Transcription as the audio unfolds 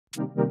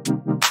What's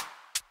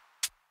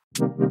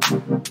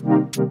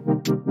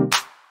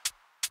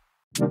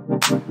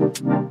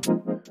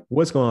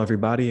going on,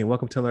 everybody, and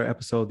welcome to another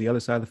episode of the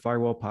Other Side of the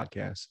Firewall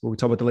podcast, where we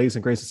talk about the latest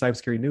and greatest of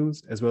cybersecurity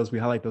news, as well as we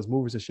highlight those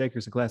movers and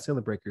shakers and glass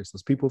ceiling breakers,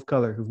 those people of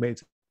color who've made it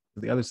to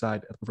the other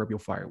side of the proverbial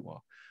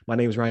firewall. My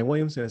name is Ryan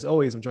Williams, and as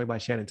always, I'm joined by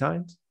Shannon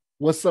Tynes.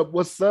 What's up?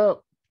 What's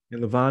up?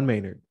 And LeVon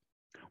Maynard.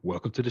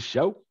 Welcome to the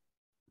show.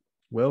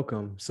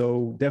 Welcome.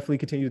 So definitely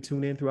continue to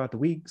tune in throughout the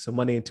week. So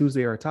Monday and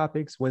Tuesday are our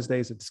topics. Wednesday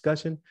is a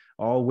discussion,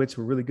 all of which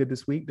were really good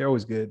this week. They're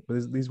always good,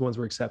 but these ones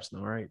were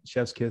exceptional. All right.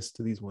 Chef's kiss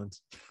to these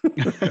ones.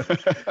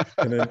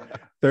 And then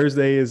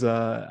Thursday is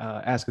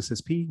Ask Us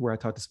SP, where I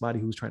talk to somebody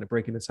who's trying to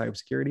break into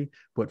cybersecurity.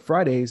 But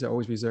Fridays are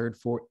always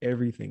reserved for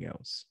everything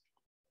else.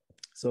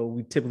 So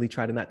we typically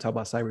try to not talk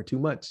about cyber too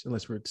much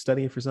unless we're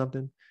studying for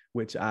something,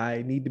 which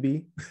I need to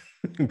be,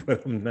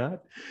 but I'm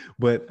not.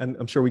 But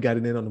I'm sure we got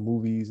it in on the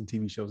movies and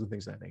TV shows and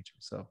things of that nature.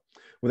 So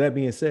with that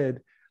being said,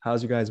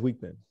 how's your guys'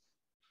 week been?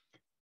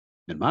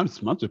 And mine's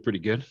been pretty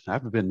good.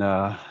 I've been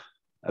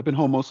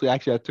home mostly.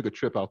 Actually, I took a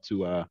trip out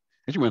to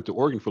went to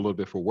Oregon for a little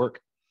bit for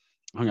work.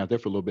 I hung out there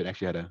for a little bit.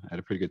 Actually had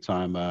a pretty good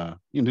time.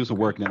 Do some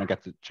work, and then I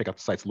got to check out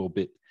the sites a little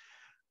bit.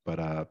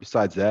 But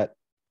besides that,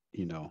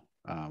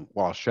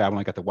 while I was traveling,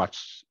 I got to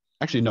watch.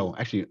 Actually,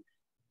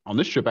 on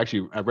this trip, I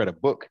read a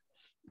book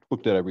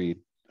that I read.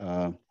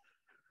 I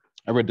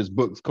read this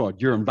book. It's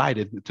called "You're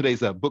Invited."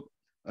 Today's a book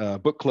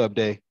club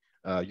day.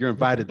 You're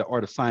Invited: The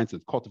Art of Science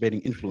of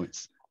Cultivating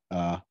Influence.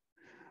 But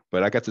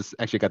I got this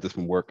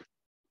from work.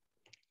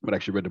 But I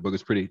actually read the book.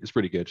 It's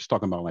pretty good. Just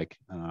talking about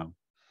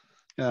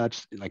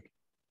just like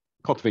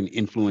cultivating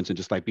influence and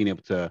just like being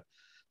able to,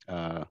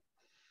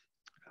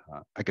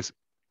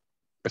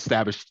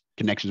 establish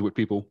connections with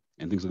people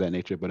and things of that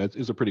nature. But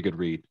it's a pretty good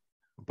read.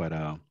 But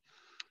I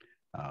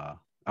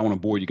want to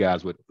bore you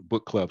guys with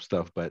book club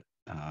stuff. But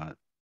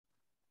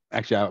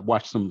actually, I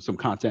watched some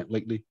content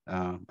lately.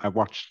 I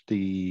watched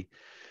there's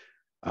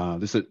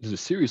a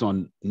series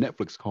on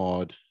Netflix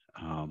called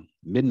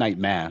Midnight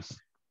Mass,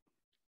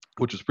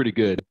 which was pretty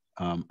good.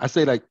 I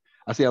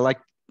like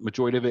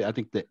majority of it. I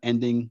think the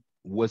ending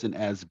wasn't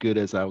as good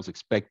as I was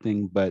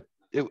expecting, but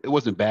it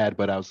wasn't bad.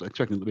 But I was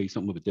expecting to be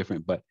something a little bit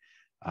different. But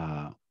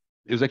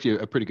it was actually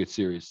a pretty good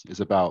series.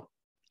 It's about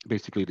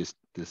basically this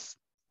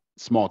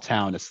small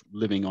town that's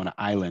living on an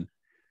island,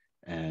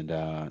 and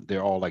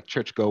they're all like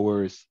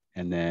churchgoers.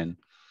 And then,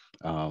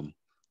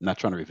 not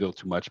trying to reveal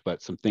too much,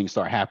 but some things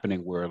start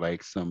happening where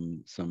like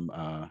some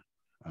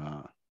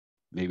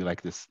maybe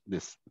like this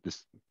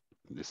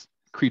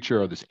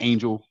creature or this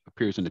angel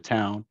appears in the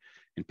town,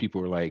 and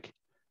people are like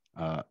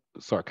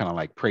start kind of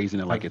like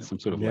praising it like it's some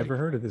sort of never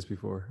heard of this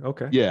before.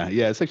 Okay. Yeah.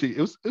 It's actually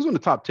it was on the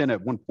top 10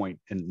 at one point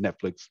in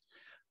Netflix,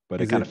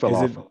 but it kind of fell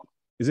off.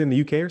 Is it in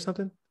the UK or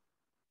something?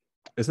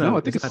 It's not. No,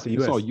 I think it's not the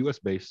US. It's all US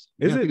based.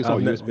 Is it? I think it's all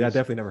US based. I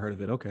definitely never heard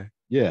of it. Okay.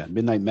 Yeah,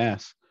 Midnight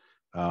Mass.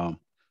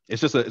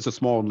 It's a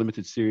small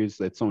limited series.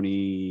 That's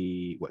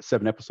only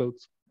 7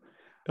 episodes.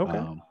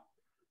 Okay.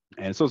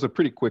 And so it's a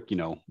pretty quick,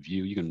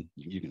 view. You can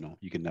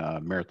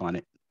marathon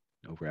it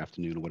over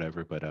afternoon or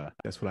whatever. But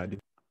that's what I do.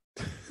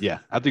 Yeah,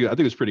 I think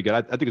it's pretty good.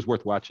 I think it's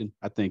worth watching.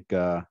 I think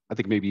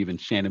maybe even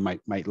Shannon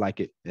might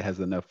like it. It has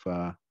enough.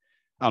 I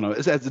don't know.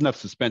 It has enough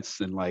suspense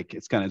and like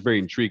it's very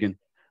intriguing,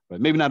 but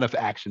maybe not enough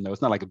action though.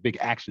 It's not like a big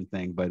action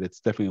thing, but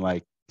it's definitely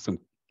like some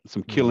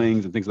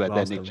killings and things like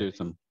that nature.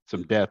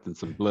 Some death and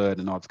some blood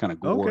and all this kind of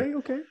gore.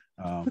 Okay.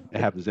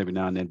 It happens every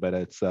now and then, but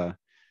it's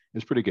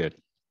pretty good.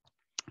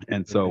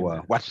 And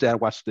so watch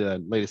that. Watch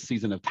the latest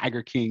season of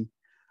Tiger King.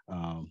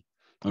 I'm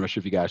not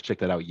sure if you guys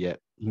checked that out yet.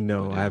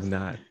 No, I have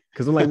not.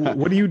 Because I'm like,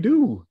 what do you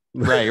do?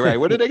 Right.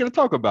 What are they going to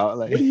talk about?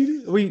 Like, what do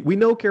you do? We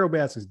know Carol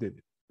Baskins did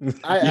it.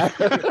 Carol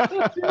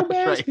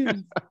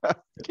Baskin.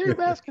 Carol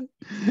Baskin.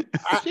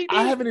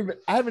 I haven't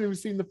even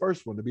seen the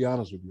first one, to be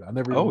honest with you. I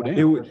never. Oh,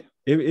 damn.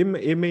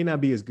 It may not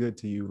be as good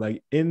to you.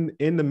 Like in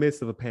the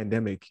midst of a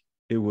pandemic,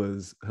 it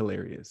was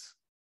hilarious.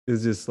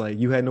 It's just like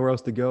you had nowhere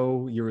else to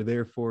go. You were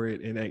there for it,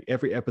 and like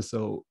every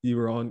episode, you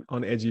were on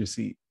the edge of your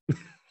seat.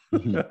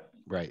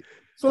 Right.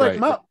 So like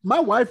my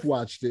wife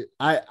watched it.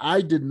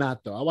 I did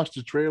not though. I watched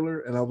the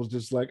trailer and I was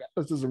just like,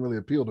 this doesn't really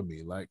appeal to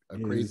me. Like a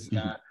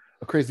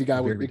crazy guy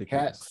with big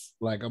cats.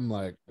 Like I'm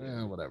like,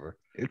 whatever.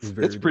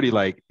 It's pretty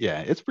like,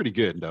 it's pretty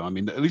good though. I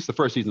mean, at least the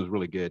first season was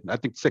really good. I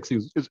think the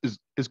second season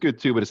is good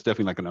too, but it's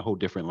definitely like on a whole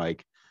different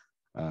like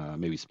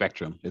maybe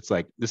spectrum. It's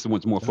like this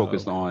one's more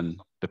focused on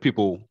the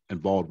people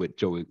involved with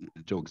Joe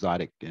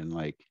Exotic and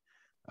like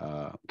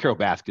Carol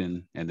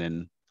Baskin, and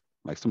then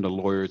like some of the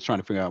lawyers trying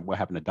to figure out what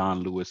happened to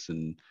Don Lewis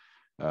and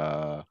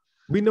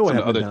we know what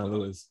happened to Don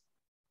Lewis.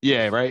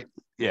 Yeah, right.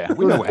 Yeah,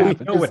 we know what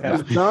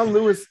happened. Don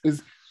Lewis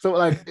is so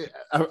like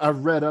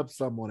I've read up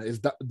someone.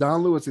 Is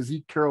Don Lewis, is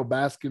he Carol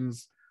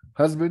Baskin's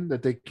husband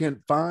that they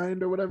can't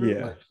find or whatever?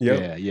 Yeah. Like,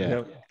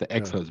 yeah. The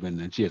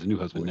ex-husband, and she has a new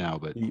husband now,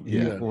 but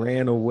he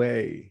ran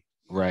away.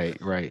 Right.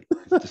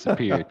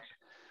 Disappeared.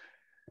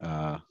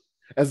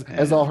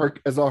 As all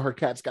her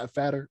cats got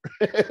fatter.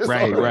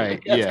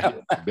 Right. Yeah.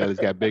 Belly's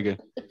got bigger.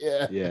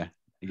 Yeah.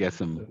 You got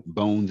some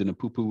bones in the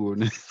poo-poo, or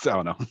I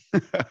don't know.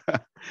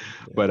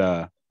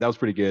 But that was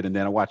pretty good. And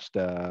then I watched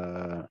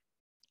a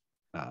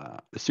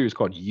series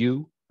called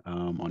You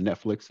on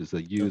Netflix. It's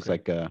a You. It's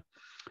like I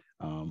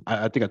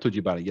think I told you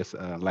about it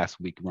last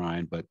week,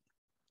 Ryan. But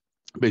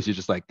basically,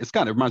 just like it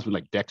reminds me of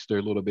like Dexter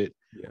a little bit.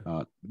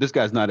 Yeah. This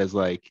guy's not as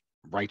like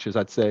righteous,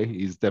 I'd say.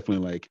 He's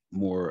definitely like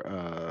more,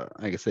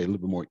 like I say, a little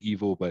bit more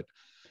evil. But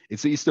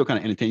he's still kind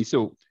of entertaining. You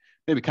still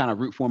maybe kind of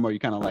root for him, or you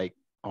kind of like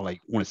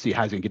want to see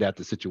how he's gonna get out of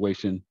the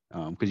situation,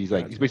 because he's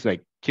basically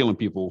like killing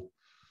people,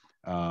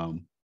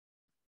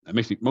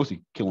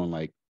 mostly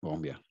killing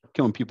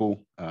killing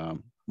people,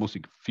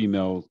 mostly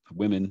female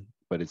women,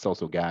 but it's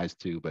also guys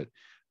too. But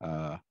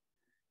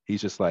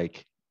he's just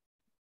like,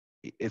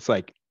 it's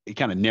like it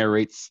kind of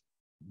narrates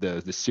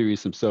the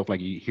series himself, like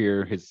you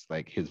hear his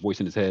voice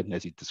in his head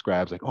as he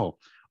describes like, oh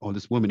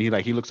this woman,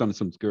 he looks on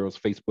some girl's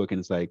Facebook and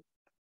it's like,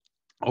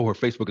 oh, her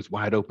Facebook is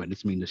wide open.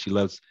 This means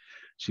that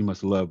she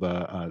must love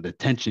the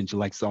attention. She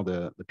likes all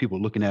the people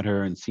looking at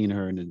her and seeing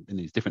her in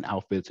these different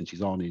outfits, and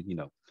she's all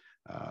in,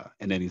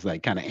 and then he's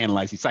like kind of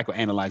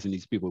psychoanalyzing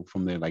these people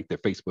from their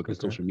Facebook and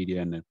social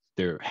media and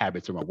their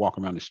habits about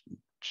walking around the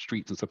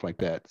streets and stuff like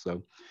that.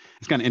 So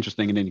it's kind of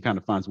interesting. And then he kind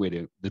of finds a way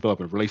to develop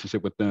a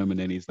relationship with them. And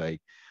then he's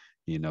like,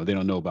 they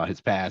don't know about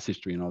his past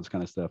history and all this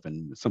kind of stuff.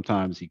 And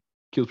sometimes he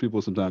kills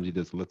people, sometimes he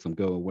just lets them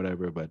go or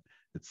whatever. But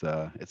it's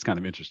kind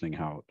of interesting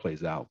how it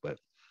plays out. But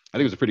I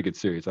think it was a pretty good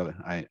series.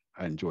 I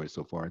enjoy it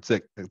so far. I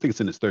think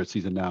it's in its third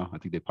season now. I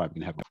think they're probably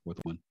gonna have a fourth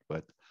one,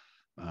 but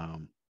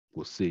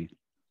we'll see.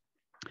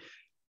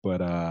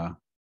 But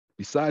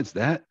besides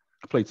that,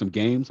 I played some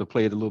games. I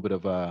played a little bit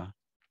of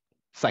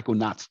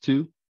Psychonauts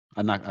 2.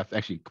 I've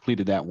actually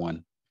completed that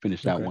one,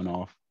 finished that one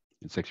off.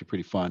 It's actually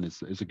pretty fun.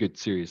 It's a good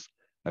series,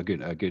 a good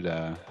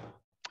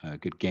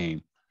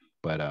game.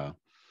 But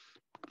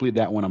completed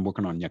that one. I'm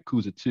working on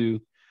Yakuza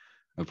 2.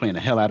 I'm playing the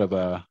hell out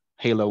of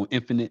Halo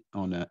Infinite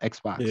on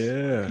Xbox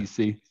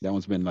PC. That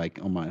one's been like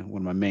on one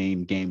of my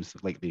main games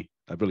lately.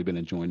 I've really been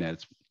enjoying that.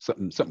 It's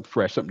something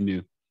fresh, something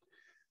new,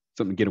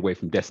 something to get away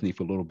from Destiny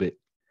for a little bit.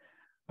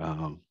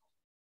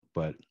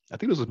 But I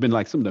think those have been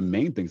like some of the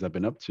main things I've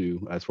been up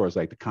to as far as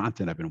like the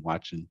content I've been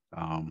watching.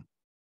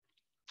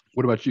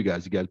 What about you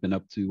guys? You guys been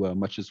up to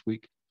much this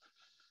week?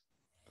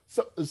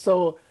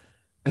 So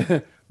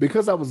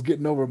because I was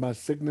getting over my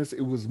sickness,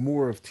 it was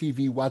more of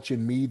TV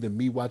watching me than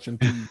me watching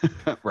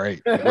TV. right.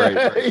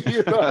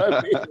 You know what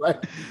I mean?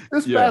 Like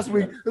this past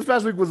week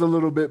was a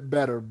little bit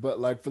better, but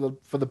like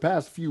for the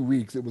past few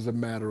weeks, it was a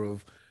matter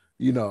of,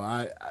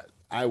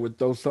 I would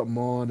throw something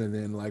on and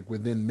then like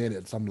within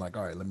minutes, I'm like,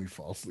 all right, let me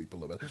fall asleep a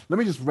little bit. Let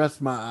me just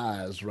rest my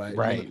eyes, right?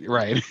 Right.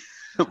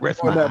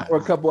 Rest my eyes for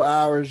a couple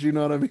hours, you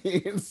know what I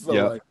mean? So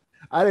like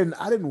I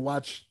didn't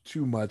watch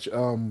too much.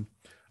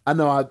 I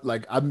know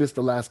I missed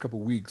the last couple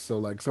weeks, so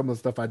like some of the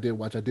stuff I did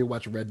watch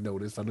Red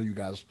Notice. I know you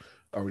guys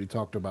already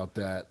talked about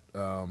that.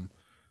 I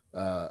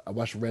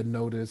watched Red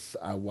Notice.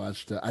 I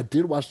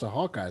did watch the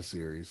Hawkeye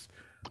series.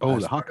 Oh,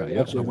 the Hawkeye,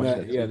 yeah.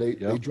 They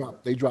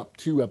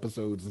dropped 2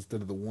 episodes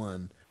instead of the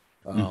one.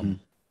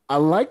 I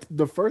liked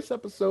the first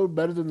episode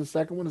better than the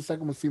second one. The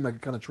second one seemed like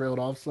it kind of trailed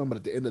off some, but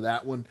at the end of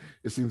that one,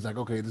 it seems like,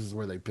 okay, this is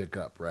where they pick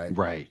up, right?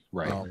 Right.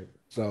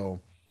 So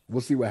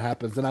we'll see what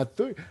happens. And I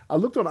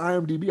looked on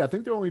IMDb. I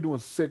think they're only doing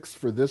 6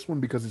 for this one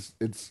because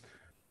it's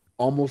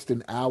almost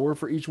an hour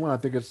for each one. I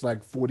think it's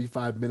like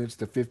 45 minutes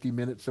to 50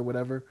 minutes or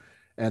whatever.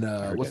 And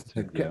what's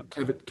his name?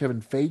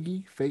 Kevin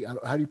Feige?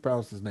 How do you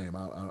pronounce his name? I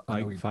know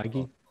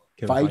Feige.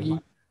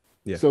 Feige.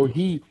 Yeah. So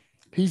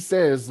he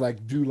says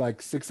like do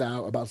like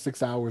about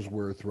 6 hours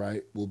worth,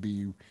 right? Will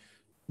be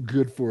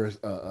good for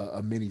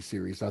a mini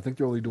series. So I think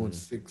they're only doing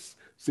six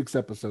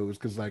episodes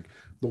because like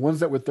the ones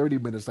that were 30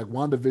 minutes, like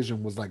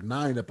WandaVision was like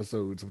 9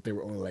 episodes, but they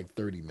were only like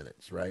 30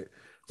 minutes, right?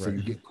 So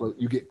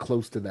you get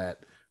close to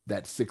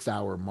that 6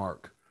 hour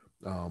mark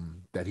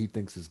that he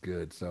thinks is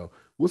good. So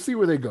we'll see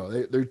where they go.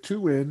 They're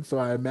 2 in, so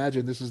I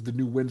imagine this is the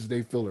new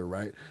Wednesday filler,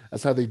 right?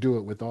 That's how they do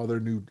it with all their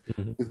new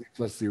Disney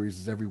Plus series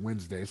is every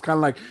Wednesday. It's kind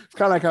of like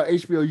how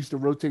HBO used to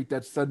rotate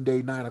that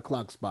Sunday 9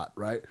 o'clock spot,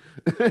 right?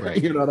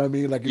 You know what I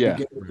mean? Like if you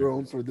get the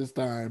Thrones for this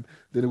time,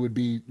 then it would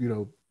be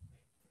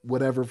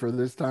whatever for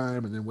this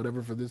time, and then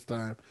whatever for this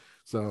time.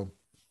 So,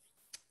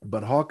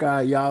 but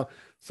Hawkeye, y'all.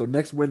 So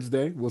next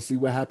Wednesday, we'll see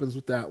what happens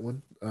with that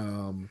one.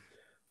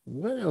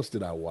 What else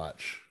did I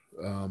watch?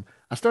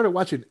 I started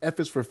watching F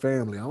is for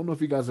Family. I don't know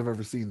if you guys have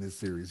ever seen this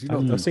series.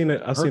 I've seen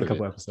it. I've seen a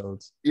couple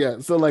episodes. Yeah,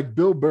 so like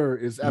Bill Burr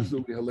is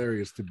absolutely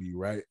hilarious to me,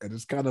 right? And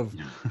it's kind of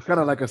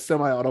like a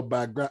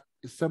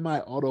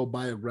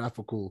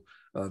semi-autobiographical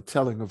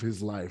telling of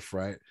his life,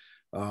 right?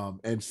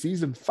 And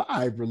season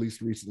 5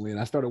 released recently, and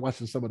I started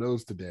watching some of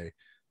those today.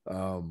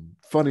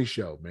 Funny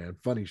show, man,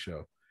 funny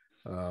show.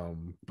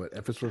 But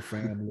F is for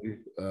Family.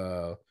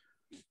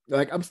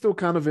 Like I'm still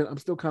kind of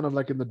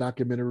like in the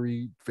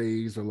documentary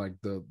phase, or like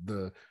the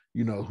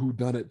who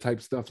done it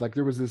type stuff. Like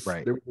there was this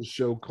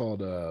show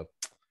called what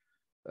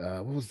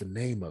was the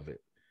name of it?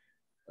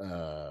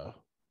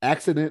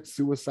 Accident,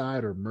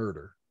 Suicide, or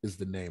Murder is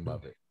the name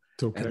of it.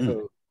 Okay. And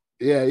so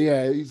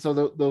Yeah.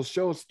 So they'll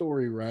show a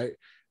story, right?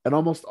 And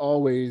almost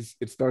always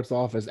it starts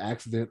off as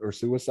accident or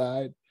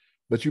suicide,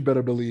 but you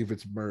better believe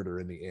it's murder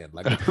in the end.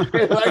 Like,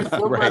 like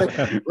somebody, Right,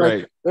 like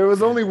right. there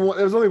was only one.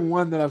 There was only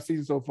one that I've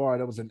seen so far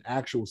that was an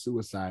actual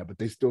suicide, but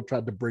they still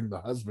tried to bring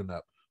the husband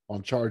up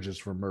on charges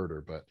for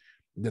murder, but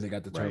then it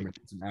got determined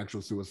it's an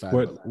actual suicide.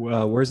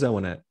 What? Where's that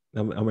one at?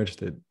 I'm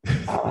interested.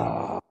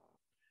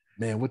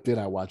 Man, what did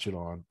I watch it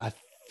on? I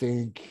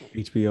think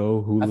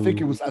HBO, Hulu. I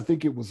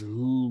think it was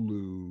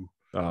Hulu.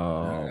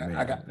 Oh man,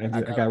 I got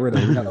got rid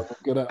of Hulu. Look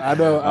it up. I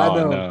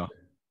know.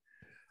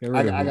 No.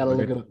 I gotta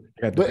look it up.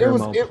 I got the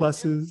Paramount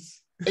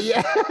Pluses.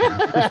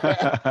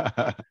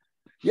 Yeah.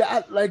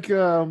 Yeah, like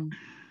where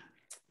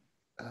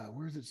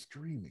is it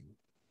streaming?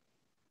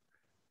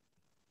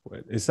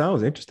 It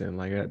sounds interesting.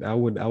 Like I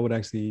would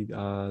actually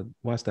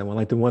watch that one,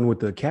 like the one with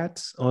the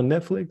cats on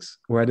Netflix,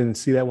 where I didn't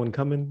see that one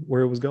coming,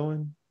 where it was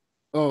going.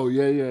 Oh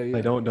yeah.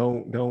 Like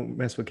don't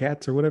mess with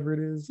cats or whatever it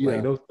is. Yeah.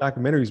 Like those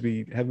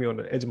documentaries have me on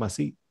the edge of my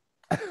seat.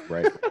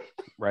 Right.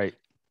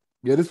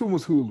 Yeah, this one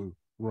was Hulu,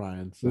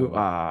 Ryan. So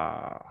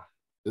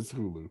it's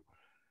Hulu.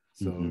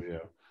 So yeah.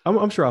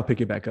 I'm sure I'll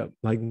pick it back up.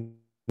 Like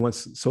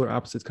once Solar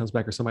Opposites comes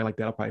back or somebody like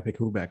that, I'll probably pick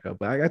Hulu back up.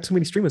 But I got too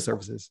many streaming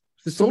services.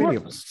 There's so many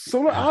of them.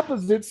 Solar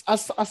Opposites. I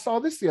saw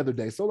this the other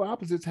day. Solar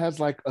Opposites has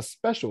like a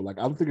special. Like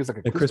I don't think it's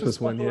like a Christmas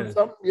one. Yeah. Or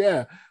something.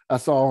 Yeah. I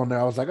saw on there.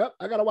 I was like, oh,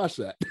 I gotta watch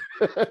that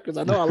because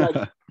I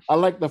know I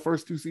like the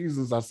first 2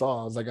 seasons I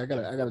saw. I was like, I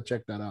gotta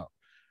check that out.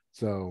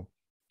 So,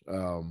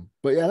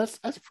 but yeah,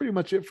 that's pretty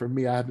much it for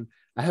me. I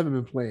haven't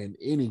been playing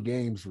any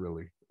games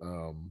really.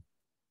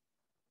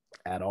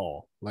 At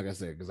all, like I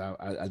said, because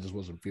I just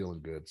wasn't feeling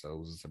good, so it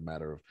was just a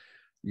matter of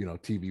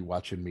TV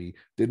watching me.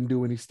 Didn't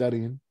do any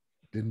studying,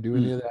 didn't do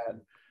any of that.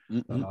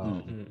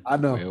 I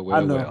know.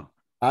 Well.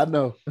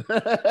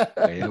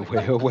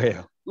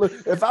 Look,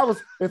 if I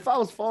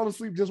was falling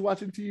asleep just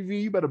watching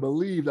TV, you better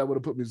believe that would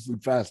have put me to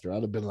sleep faster.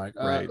 I'd have been like,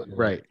 right.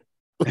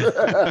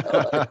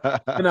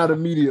 And out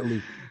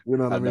immediately. You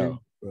know what I mean?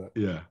 But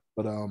yeah,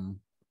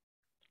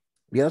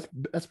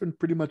 that's been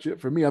pretty much it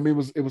for me. I mean,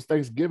 it was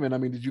Thanksgiving. I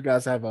mean, did you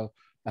guys have a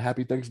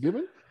happy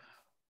Thanksgiving?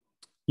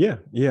 Yeah.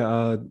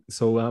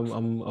 So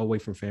I'm away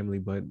from family,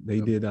 but they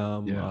did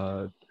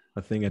a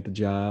thing at the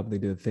job. They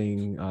did a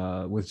thing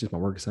with just my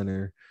work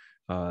center.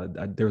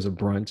 There was a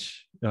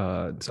brunch.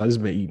 So I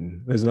just been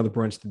eating. There's another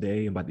brunch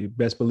today, and you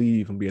best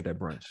believe I'm gonna be at that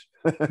brunch.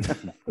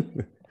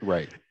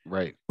 Right.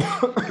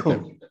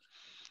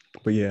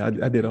 But yeah,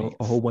 I did a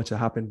whole bunch of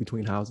hopping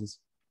between houses.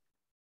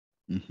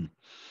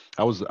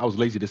 I was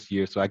lazy this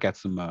year, so I got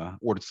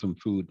ordered some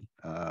food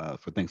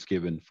for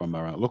Thanksgiving from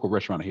our local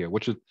restaurant here,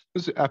 which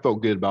I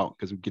felt good about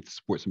because we get to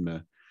support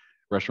some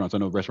restaurants. I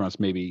know restaurants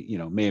maybe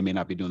may or may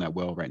not be doing that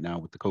well right now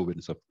with the COVID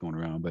and stuff going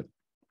around, but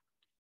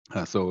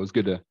so it was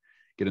good to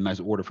get a nice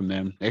order from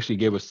them. They actually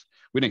gave us,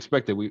 we didn't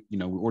expect it. We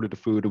ordered the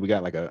food and we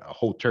got like a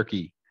whole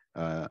turkey,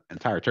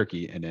 entire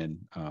turkey, and then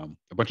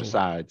a bunch of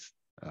sides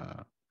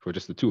for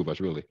just the two of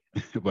us really.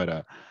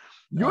 But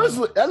yours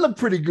that looked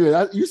pretty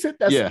good. You sent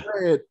that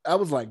spread. I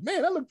was like,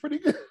 man, that looked pretty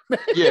good.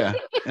 Yeah,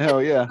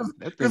 hell yeah.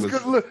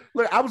 Because look,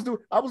 I was doing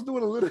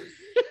a little.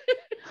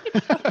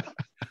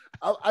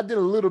 I did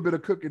a little bit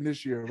of cooking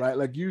this year, right?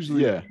 Like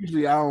usually I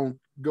don't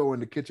go in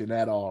the kitchen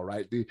at all,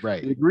 right? The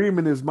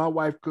agreement is my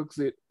wife cooks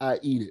it, I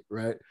eat it,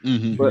 right?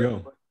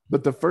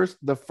 But the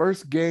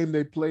first game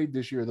they played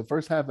this year, the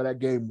first half of that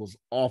game was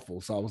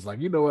awful. So I was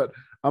like, you know what?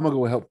 I'm gonna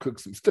go help cook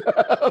some stuff.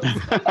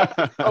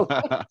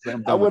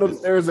 I went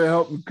upstairs and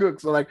helped them cook.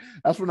 So like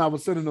that's when I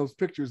was sending those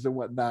pictures and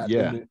whatnot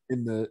in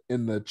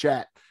the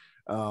chat.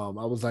 I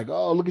was like,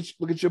 oh, look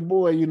at your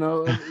boy, doing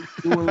a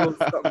little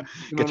something.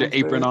 Get your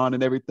apron on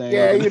and everything.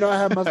 Yeah, I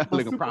have my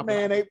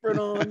Superman apron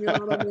on, you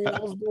know what I mean? I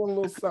was doing a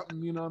little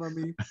something, you know what I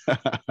mean?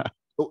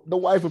 The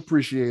wife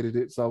appreciated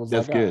it, so I was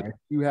that's like, good. Right,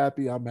 you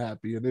happy, I'm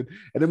happy. And then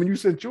when you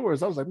sent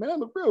yours, I was like, man, that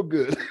looked real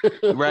good.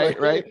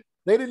 Right.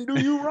 They didn't do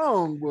you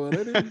wrong, boy.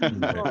 They didn't do you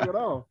wrong at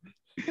all.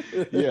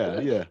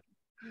 Yeah.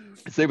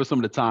 Save us some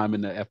of the time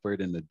and the effort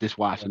and the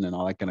dishwashing and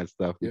all that kind of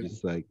stuff. We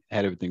just like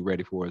had everything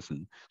ready for us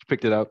and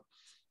picked it up.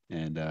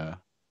 And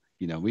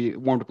we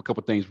warmed up a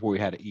couple of things before we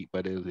had to eat,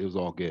 but it was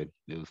all good.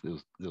 It was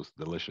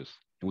delicious.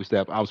 And we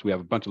have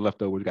a bunch of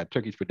leftovers. We got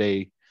turkeys for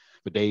days.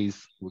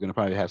 We're gonna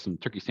probably have some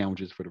turkey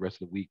sandwiches for the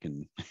rest of the week,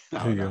 and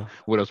I don't know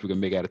what else we're gonna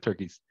make out of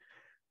turkeys.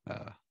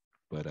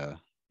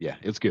 Yeah,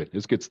 it's good.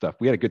 It's good stuff.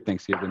 We had a good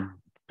Thanksgiving,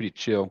 pretty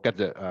chill. Got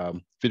the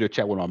video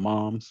chat with our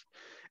moms,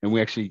 and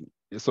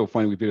it's so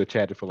funny. We video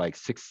chatted for like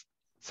six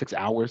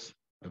hours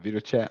of video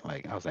chat.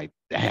 Like I was like,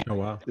 damn. Oh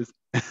wow.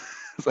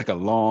 It's like a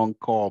long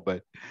call,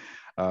 but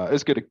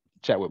it's good to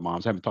chat with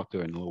moms. I haven't talked to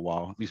her in a little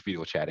while, at least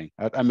video chatting.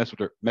 I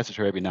message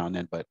her every now and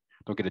then, but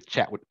don't get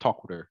to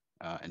talk with her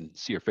and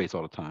see her face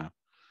all the time.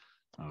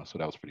 So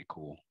that was pretty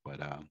cool. But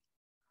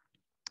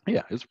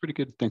yeah, it's pretty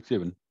good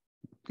Thanksgiving.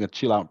 Gonna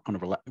chill out,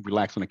 kind of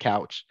relax on the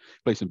couch,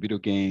 play some video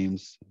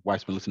games.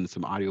 Wife's been listening to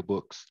some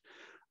audiobooks.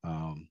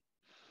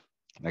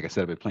 Like I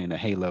said, I've been playing the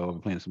Halo, I've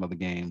been playing some other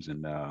games,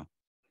 and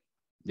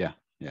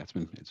it's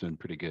been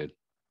pretty good.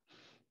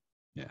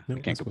 Yeah, I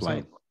can't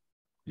complain.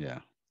 Yeah.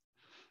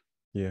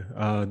 Yeah.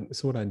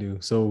 So what I do?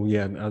 So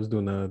yeah, I was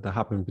doing the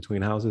hopping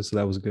between houses, so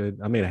that was good.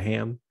 I made a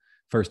ham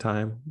first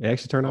time. It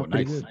actually turned Oh, out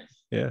pretty nice. good.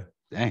 Yeah.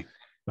 Dang.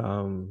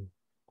 Um,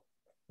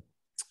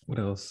 what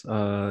else?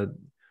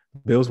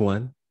 Bills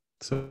won,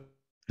 so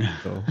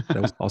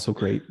that was also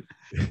great.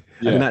 I did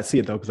Yeah. not see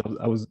it though because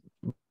I was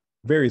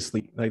very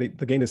asleep. Like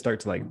the game didn't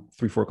start to like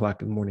 3-4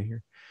 o'clock in the morning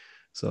here,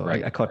 so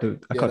Right. I caught the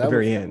Yeah, that was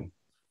very end.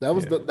 Yeah.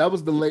 that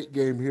was the late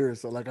game here.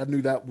 So like I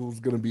knew that was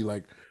gonna be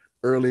like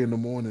early in the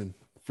morning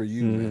for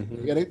you, man.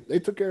 Mhm. Yeah, they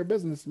took care of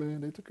business,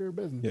 man. They took care of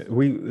business. Yeah,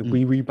 Mm.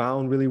 we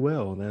rebound really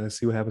well. Now let's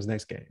see what happens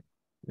next game.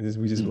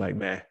 We just Mm. like,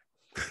 man.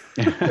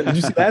 Did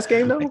you see last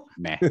game though?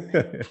 Nah.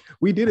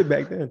 We did it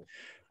back then.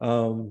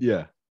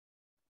 Yeah.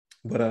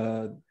 But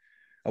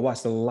I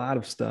watched a lot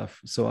of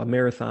stuff. So I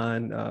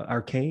marathon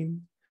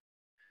Arcane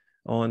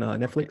on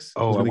Netflix. It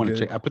Oh, was I really want to good.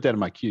 check. I put that in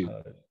my queue.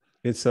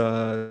 It's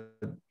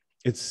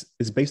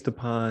it's based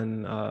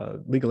upon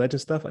League of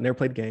Legends stuff. I never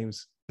played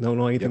games. Don't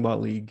know anything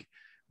about League,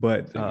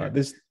 but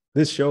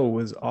this show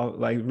was all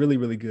like really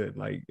really good.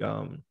 Like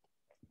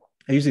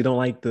I usually don't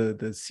like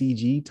the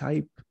CG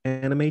type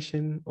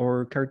animation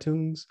or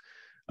cartoons,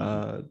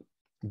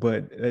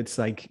 but it's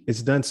like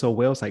it's done so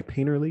well. It's like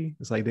painterly.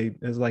 It's like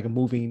it's like a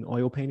moving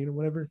oil painting or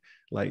whatever.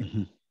 Like.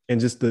 And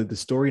just the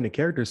story and the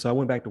characters. So I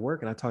went back to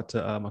work and I talked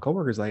to my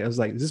coworkers. Like I was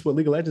like, "Is this what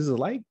League of Legends is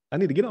like? I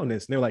need to get on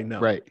this." And they're like, "No."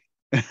 Right.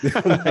 Like,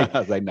 I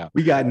was like, no.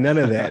 We got none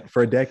of that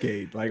for a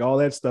decade. Like all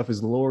that stuff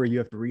is lore you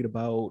have to read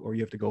about or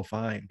you have to go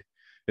find.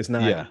 It's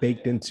not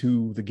baked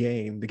into the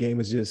game. The game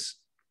is just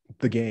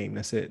the game.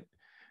 That's it.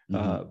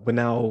 But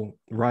now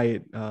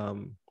Riot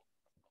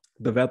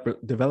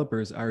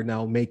developers are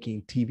now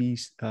making TV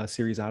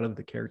series out of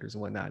the characters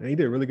and whatnot. And they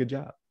did a really good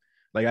job.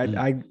 Like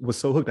I was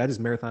so hooked. I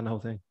just marathoned the whole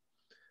thing.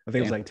 I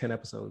think it was like 10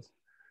 episodes.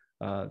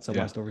 So I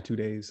watched over 2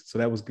 days. So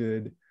that was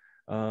good.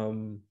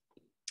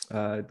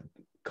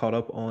 Caught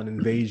up on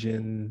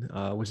Invasion,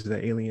 which is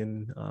an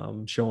alien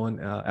show on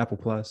Apple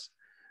Plus.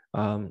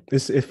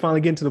 It's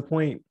finally getting to the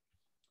point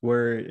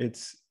where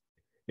it's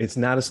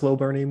not a slow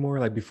burn anymore.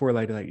 Like before,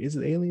 like is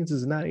it aliens?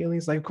 Is it not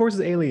aliens? Like of course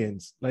it's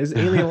aliens. Like it's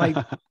alien like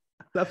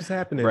stuff is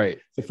happening. Right.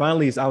 So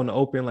finally it's out in the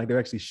open. Like they're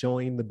actually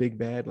showing the big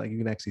bad. Like you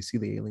can actually see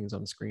the aliens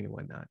on the screen and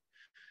whatnot.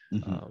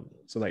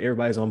 So like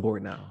everybody's on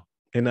board now.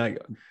 And like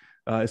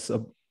it's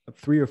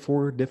 3 or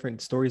 4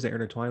 different stories that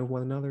intertwine with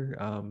one another.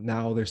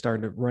 Now they're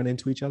starting to run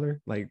into each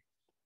other. Like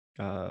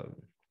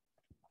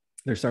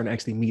they're starting to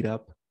actually meet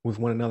up with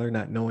one another,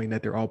 not knowing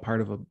that they're all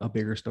part of a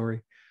bigger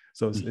story.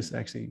 So it's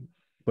actually,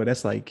 but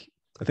that's like,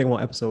 I think I'm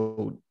on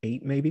episode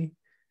 8 maybe.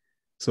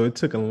 So it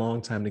took a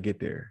long time to get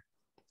there.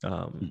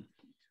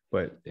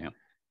 But damn,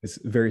 it's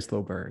very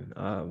slow burn.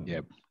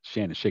 Yeah,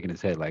 Shannon's shaking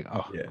his head like,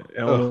 oh, yeah, I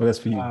don't know if that's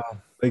for you.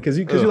 Because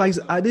you're like,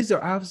 these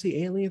are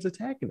obviously aliens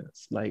attacking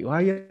us. Like, why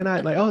are you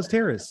not like, oh, it's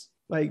terrorists?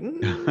 Like,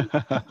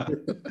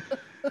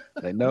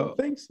 like no, I don't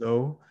think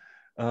so.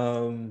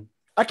 I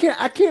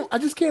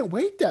just can't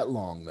wait that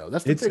long though.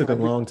 That's the thing. It took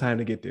a long time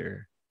to get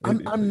there.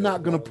 I'm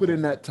not gonna put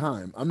in that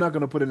time. I'm not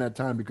gonna put in that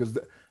time because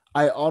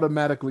I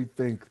automatically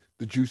think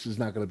the juice is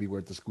not gonna be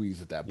worth the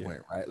squeeze at that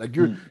point, right? Like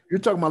you're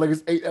talking about like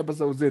it's 8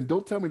 episodes in.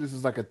 Don't tell me this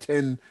is like a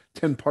 10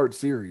 part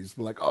series.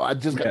 But like, oh, I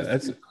just got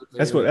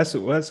that's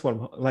what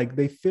I'm like.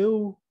 They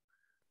feel,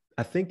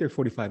 I think they're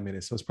 45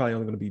 minutes, so it's probably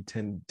only going to be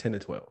 10 to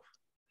 12.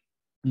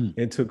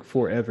 It took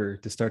forever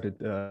to start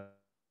the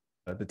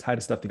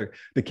tightest stuff together.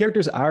 The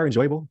characters are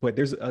enjoyable, but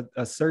there's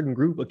a certain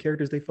group of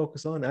characters they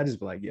focus on. I just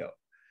be like, yo,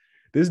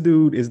 this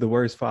dude is the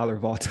worst father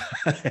of all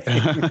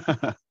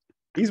time.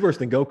 He's worse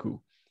than Goku.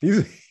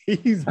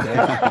 He's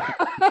bad.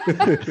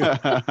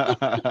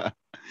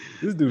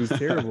 This dude is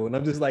terrible. And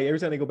I'm just like, every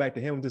time they go back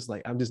to him, I'm just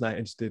like, I'm just not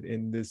interested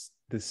in this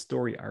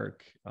story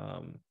arc.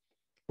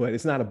 But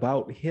it's not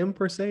about him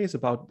per se. It's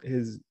about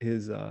his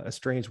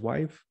estranged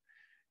wife.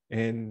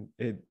 And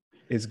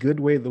it's good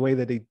the way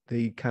that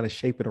they kind of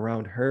shape it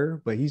around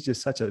her, but he's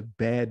just such a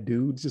bad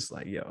dude. It's just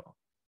like, yo,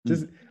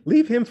 just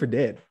leave him for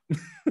dead.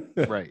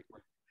 Right.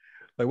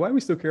 Like, why do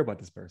we still care about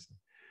this person?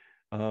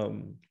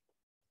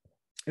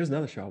 There's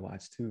another show I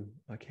watched too.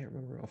 I can't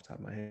remember off the top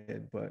of my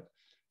head, but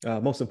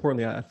most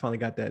importantly, I finally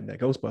got that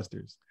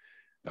Ghostbusters.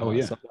 Oh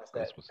yeah, so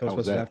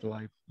Ghostbusters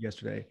Afterlife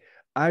yesterday.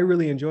 I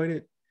really enjoyed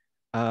it.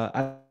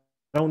 I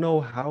don't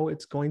know how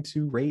it's going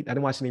to rate. I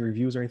didn't watch any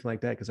reviews or anything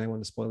like that because I didn't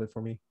want to spoil it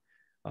for me.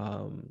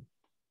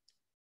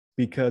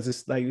 Because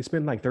it's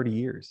been like 30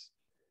 years,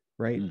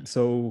 right?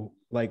 So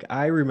like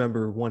I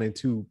remember 1 and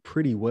 2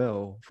 pretty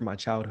well from my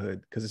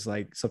childhood because it's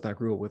like something I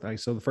grew up with.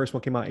 So the first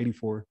one came out in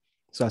 84.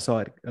 So I saw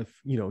it,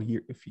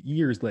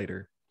 years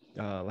later.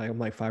 Like I'm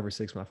like 5 or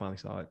 6 when I finally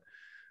saw it.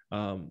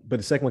 But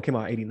the second one came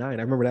out in 89.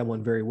 I remember that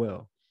one very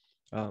well.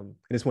 And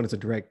this one is a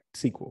direct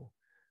sequel.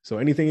 So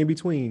anything in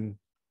between,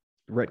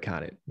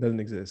 retcon it. Doesn't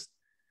exist.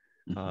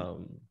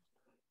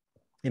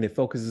 And it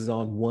focuses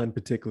on one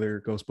particular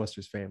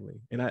Ghostbusters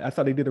family. And I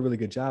thought they did a really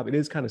good job. It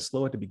is kind of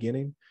slow at the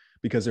beginning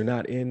because they're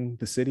not in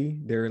the city.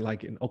 They're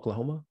like in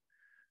Oklahoma.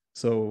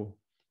 So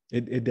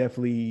it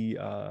definitely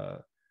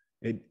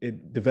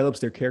it develops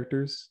their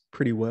characters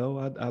pretty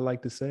well. I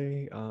like to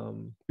say,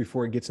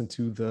 before it gets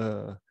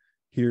into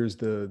here's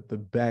the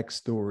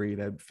backstory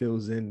that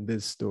fills in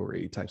this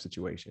story type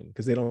situation,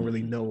 because they don't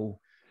really know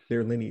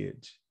their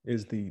lineage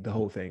is the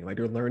whole thing. Like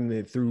they're learning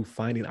it through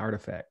finding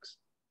artifacts.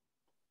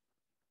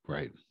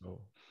 Right.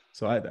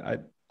 So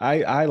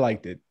I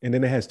liked it, and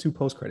then it has two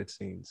post-credit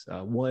scenes.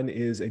 One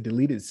is a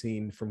deleted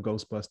scene from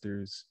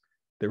Ghostbusters,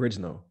 the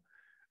original.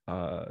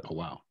 Oh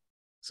wow.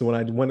 So when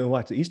I went and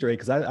watched the Easter egg,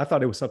 because I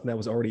thought it was something that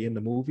was already in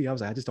the movie, I was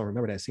like, I just don't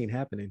remember that scene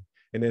happening.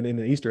 And then in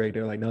the Easter egg,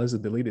 they're like, no, this is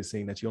a deleted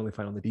scene that you only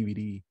find on the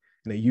DVD,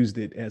 and they used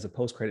it as a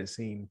post-credit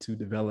scene to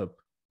develop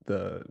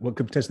what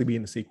could potentially be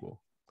in the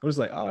sequel. I was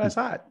like, oh, that's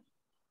hot.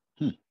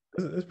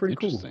 It's pretty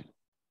cool.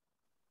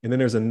 And then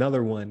there's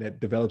another one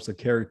that develops a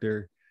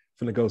character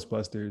from the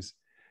Ghostbusters.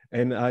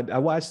 And I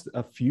watched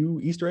a few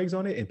Easter eggs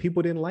on it, and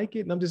people didn't like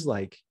it. And I'm just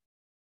like,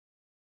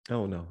 I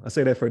don't know. I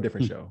say that for a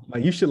different show.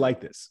 Like, you should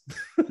like this.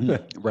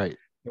 Right.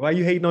 Why are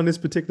you hating on this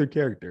particular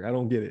character? I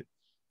don't get it.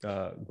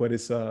 But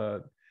it's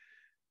oh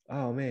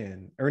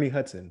man, Ernie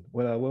Hudson.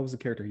 What was the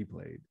character he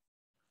played?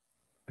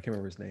 I can't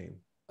remember his name.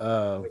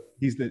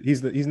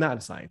 He's not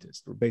a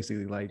scientist.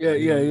 Basically, like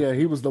yeah.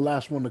 He was the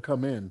last one to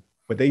come in.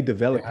 But they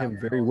developed him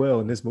very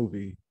well in this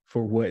movie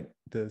for what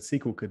the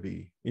sequel could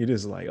be. You're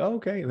just like, oh,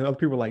 okay. And then other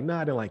people are like,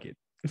 nah, I didn't like it.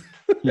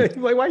 Like,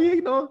 why you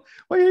hating on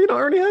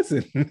Ernie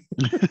Hudson?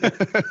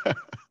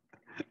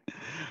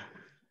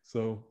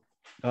 So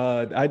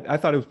I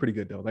thought it was pretty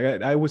good though.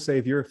 Like I would say,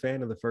 if you're a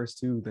fan of the first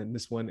two, then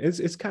this one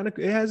it's kind of,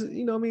 it has,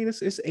 you know, I mean,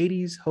 it's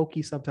 80s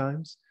hokey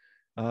sometimes,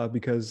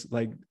 because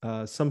like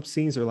some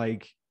scenes are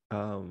like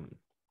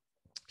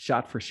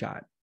shot for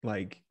shot.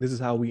 Like, this is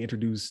how we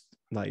introduced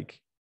like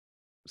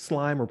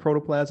slime or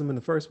protoplasm in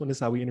the first one. This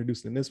is how we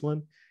introduced it in this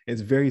one. It's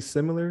very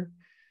similar,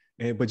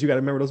 but you got to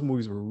remember those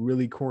movies were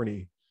really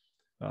corny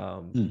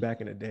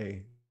back in the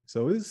day.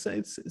 So it's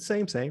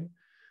same,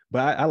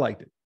 but I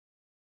liked it.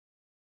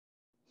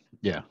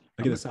 Yeah,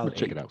 I get a solid.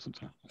 Check it out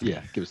sometime.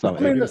 Yeah, give it a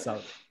solid. I mean, give it a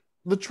solid.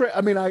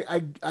 I mean,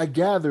 I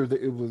gather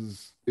that it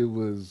was,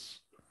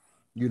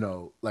 you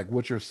know, like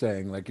what you're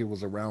saying, like it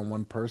was around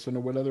one person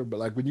or whatever. But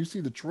like when you see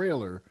the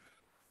trailer,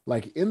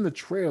 like in the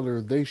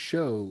trailer, they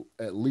show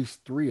at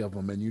least 3 of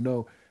them, and you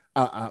know,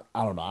 I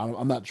don't know.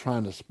 I'm not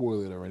trying to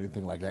spoil it or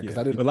anything like that, because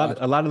I didn't. A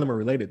lot of them are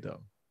related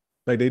though.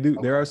 Like they do.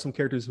 Okay. There are some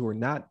characters who are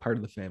not part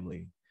of the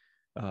family,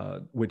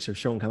 which are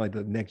shown kind of like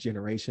the next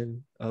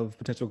generation of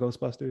potential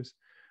Ghostbusters.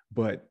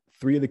 But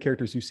 3 of the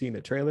characters you see in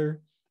the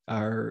trailer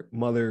are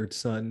mother,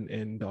 son,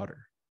 and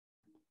daughter.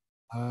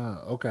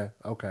 Okay.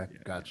 Yeah.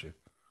 Got you.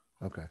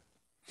 Okay.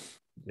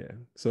 Yeah.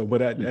 So,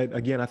 but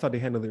again, I thought they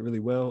handled it really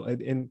well,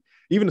 and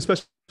even the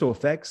special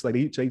effects, like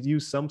they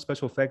use some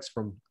special effects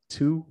from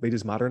 2. They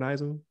just modernize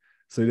them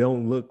so they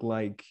don't look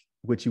like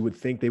what you would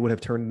think they would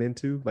have turned it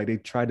into. Like they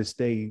try to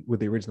stay with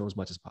the original as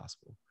much as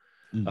possible.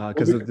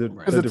 Because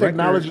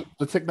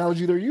the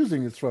technology they're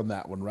using is from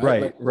that one,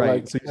 right?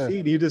 Right. So you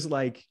see, you just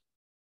like,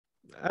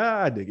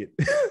 I dig it.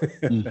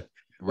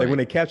 Like when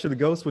they capture the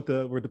ghost with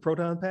the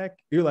proton pack,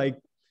 you're like,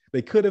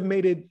 they could have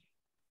made it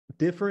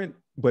different,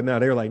 but now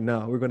they're like,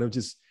 no, we're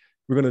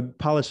gonna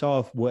polish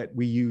off what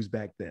we used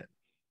back then.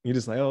 You're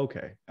just like, oh,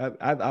 okay.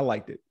 I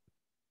liked it.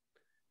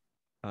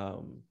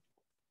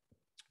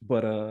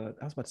 But I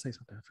was about to say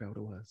something. I forgot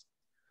what it was.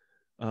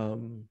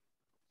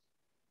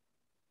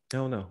 I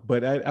don't know,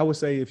 but I would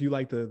say if you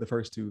like the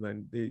first 2,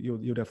 then you'll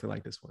definitely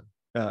like this one.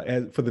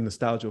 As for the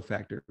nostalgia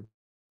factor,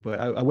 but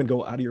I wouldn't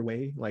go out of your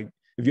way. Like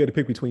if you had to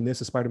pick between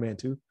this and Spider-Man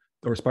 2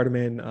 or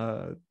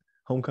Spider-Man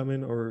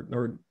Homecoming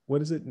or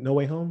what is it? No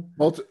Way Home?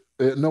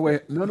 No Way.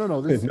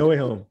 No. This No Way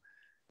Home.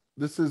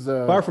 This is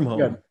Far From Home.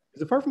 Yeah.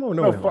 Is it Far From Home or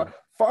No Way Home?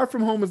 Far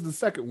From Home is the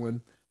second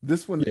one.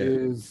 This one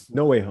is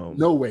No Way Home.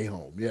 No Way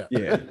Home. Yeah.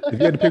 Yeah. If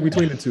you had to pick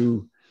between the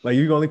 2, like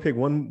you can only pick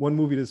one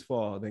movie this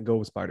fall, then go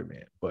with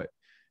Spider-Man. But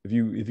if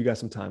you got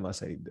some time, I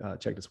say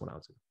check this one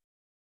out too.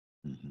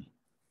 Mm-hmm.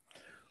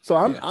 So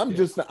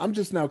I'm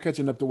just now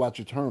catching up to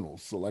watch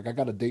Eternals. So like I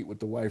got a date with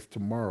the wife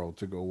tomorrow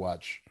to go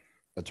watch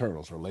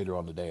Eternals, or later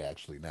on today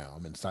actually. Now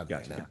I'm in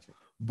Sunday now,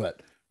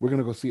 but we're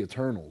gonna go see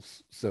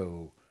Eternals.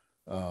 So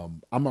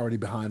I'm already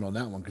behind on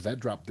that one because that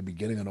dropped the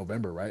beginning of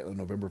November, right? On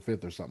November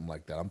 5th or something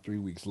like that. I'm 3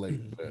 weeks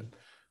late, but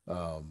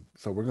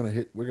so we're gonna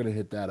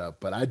hit that up.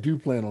 But I do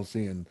plan on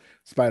seeing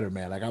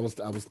Spider-Man. Like I was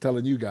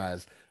telling you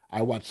guys,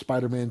 I watched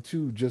Spider-Man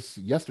 2 just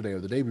yesterday or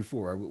the day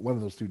before. One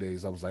of those 2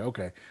 days, I was like,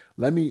 okay,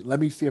 let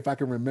me see if I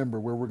can remember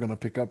where we're gonna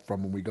pick up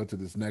from when we go to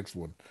this next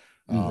one.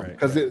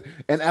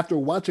 And after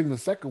watching the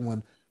second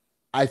one,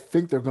 I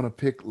think they're gonna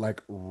pick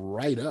like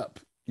right up.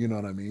 You know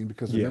what I mean?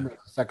 Because remember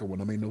the second one,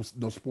 I mean,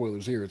 no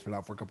spoilers here. It's been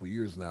out for a couple of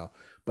years now.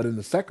 But in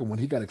the second one,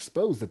 he got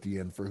exposed at the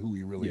end for who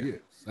he really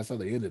is. That's how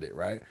they ended it,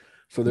 right?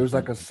 So there's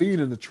like a scene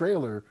in the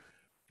trailer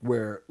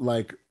where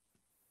like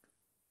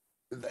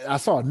I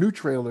saw a new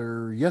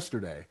trailer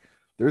yesterday.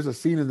 There's a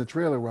scene in the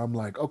trailer where I'm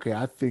like, okay,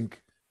 I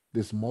think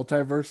this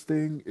multiverse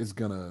thing is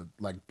gonna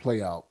like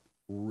play out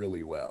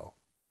really well.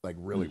 Like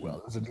really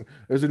well.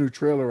 There's a new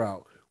trailer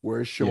out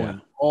where it's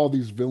showing all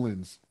these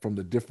villains from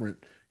the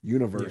different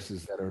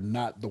universes that are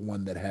not the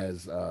one that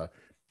has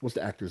what's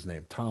the actor's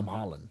name? Tom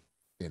Holland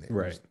in it.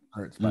 Right. Who's the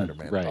current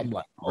Spider-Man.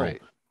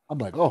 Right. I'm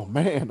like, oh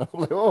man. I'm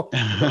like, oh.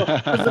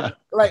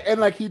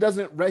 Like he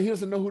doesn't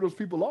know who those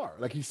people are.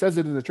 Like he says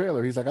it in the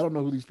trailer. He's like, I don't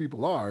know who these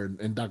people are.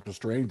 And Doctor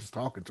Strange is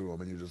talking to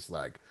him, and you're just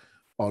like,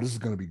 oh, this is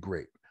gonna be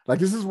great. Like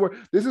this is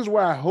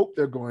where I hope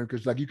they're going,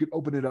 because like you could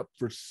open it up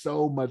for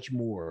so much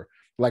more.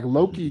 Like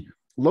Loki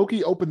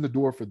opened the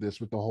door for this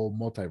with the whole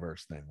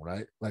multiverse thing,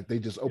 right? Like they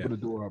just opened the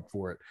door up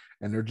for it,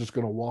 and they're just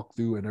gonna walk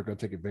through and they're gonna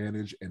take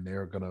advantage, and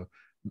they're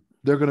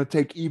gonna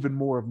take even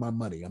more of my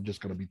money. I'm just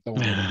gonna be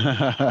throwing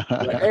it.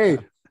 Like, hey,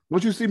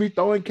 don't you see me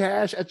throwing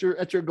cash at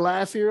your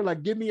glass here?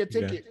 Like, give me a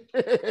ticket.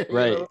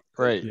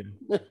 Right.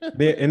 Yeah.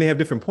 They have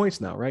different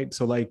points now, right?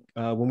 So like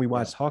when we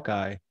watched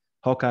Hawkeye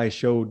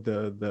showed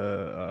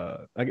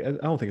I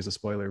don't think it's a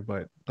spoiler,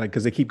 but like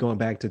because they keep going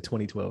back to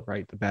 2012,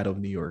 right? The Battle of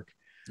New York.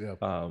 Yeah.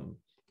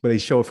 But they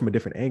show it from a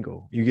different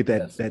angle. You get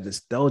that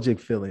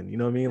nostalgic feeling, you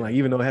know what I mean? Like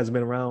even though it hasn't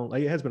been around,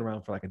 like it has been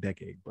around for like a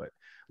decade, but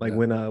like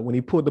when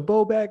he pulled the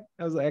bow back,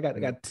 I was like, I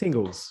got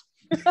tingles.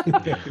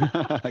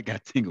 I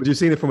got tingles. But you're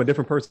seeing it from a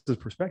different person's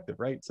perspective,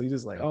 right? So you're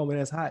just like, oh man,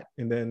 that's hot.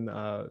 And then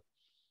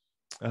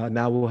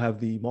now we'll have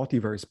the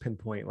multiverse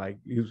pinpoint. Like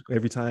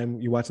every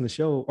time you're watching the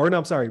show, or no,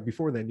 I'm sorry,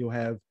 before then you'll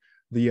have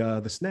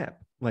the snap.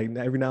 Like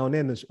every now and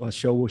then a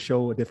show will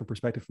show a different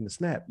perspective from the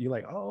snap. You're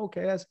like, oh,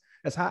 okay,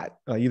 that's hot.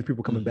 Either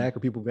people coming back or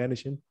people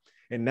vanishing.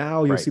 And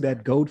now you'll see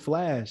that gold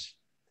flash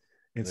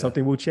and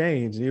something will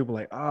change. And you'll be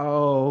like,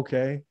 oh,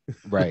 okay.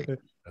 Right.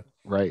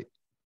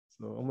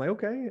 So I'm like,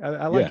 okay,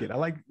 I like it. I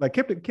like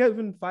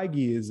Kevin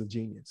Feige is a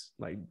genius.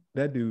 Like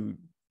that dude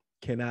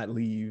cannot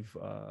leave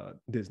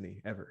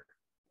Disney ever.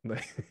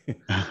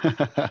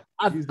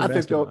 I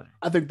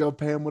think they'll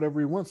pay him whatever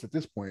he wants at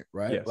this point,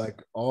 right? Yes.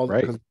 Like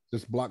because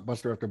just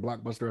blockbuster after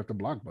blockbuster after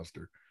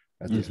blockbuster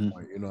at this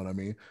point. You know what I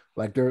mean?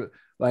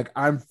 Like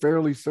I'm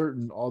fairly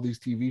certain all these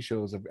TV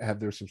shows have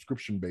their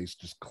subscription base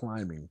just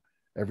climbing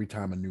every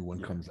time a new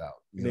one comes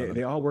out.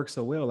 They all work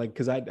so well. Like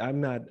because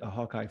I'm not a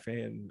Hawkeye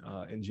fan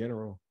in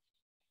general,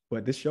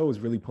 but this show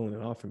is really pulling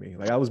it off for me.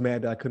 Like I was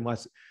mad that I couldn't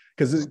watch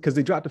because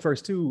they dropped the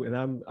first two,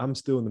 and I'm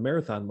still in the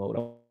marathon mode.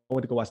 I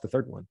went to go watch the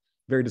third one.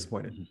 Very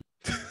disappointed.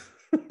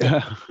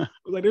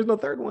 Like there's no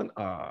third one.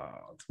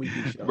 Sweet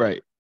show.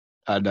 Right.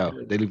 I know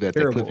they leave that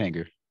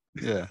cliffhanger.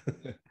 Yeah.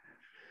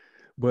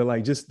 But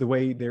like just the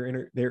way they're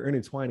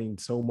intertwining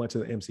so much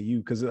of the MCU,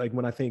 because like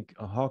when I think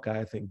of Hawkeye,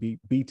 I think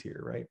B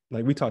tier, right?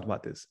 Like we talked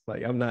about this.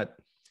 Like I'm not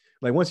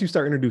like once you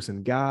start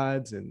introducing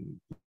gods and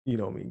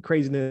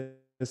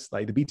craziness,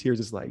 like the B tier is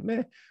just like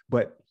meh.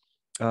 But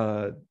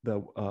the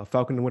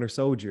Falcon and the Winter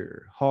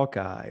Soldier,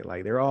 Hawkeye,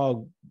 like they're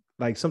all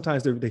like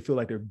sometimes they feel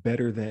like they're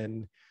better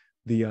than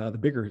the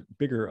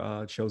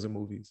bigger shows and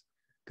movies,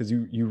 because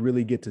you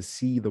really get to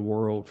see the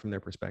world from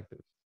their perspective.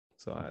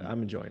 So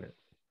I'm enjoying it.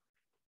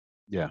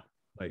 Yeah.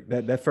 Like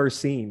that first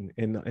scene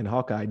in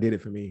Hawkeye did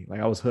it for me. Like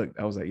I was hooked.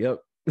 I was like, yep.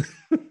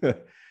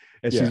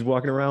 And she's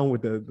walking around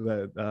with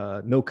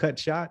the no cut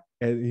shot,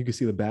 and you can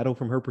see the battle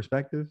from her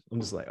perspective.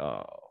 I'm just like,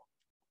 oh,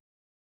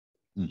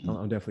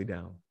 I'm definitely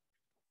down.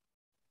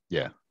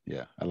 Yeah.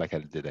 I like how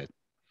they did that.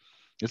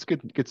 It's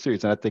good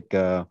series. And I think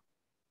I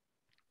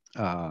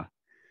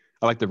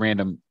like the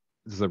random.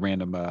 This is a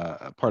random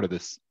part of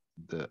this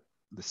the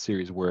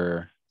series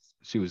where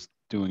she was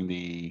doing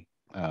the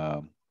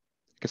I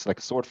guess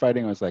like sword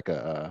fighting, or it's like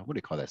a what do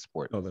you call that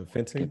sport? Oh, the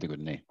fencing. I can't think of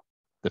the name.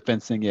 The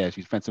fencing. Yeah,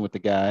 she's fencing with the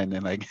guy, and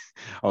then like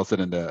all of a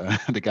sudden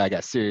the guy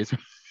got serious.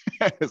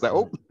 It's like,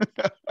 oh.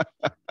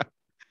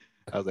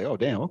 I was like, oh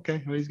damn,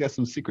 okay, well, he's got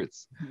some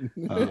secrets.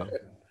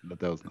 But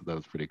that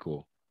was pretty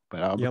cool.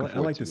 But I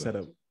like the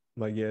setup.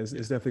 Like, it's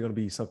definitely going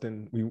to be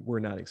something we're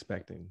not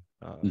expecting,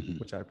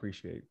 which I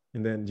appreciate.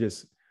 And then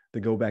just to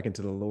go back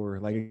into the lore,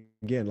 like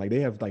again, like they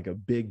have like a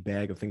big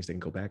bag of things they can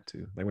go back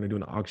to. Like when they're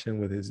doing an auction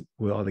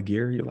with all the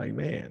gear, you're like,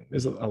 man,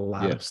 there's a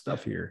lot of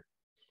stuff here.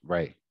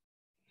 Right.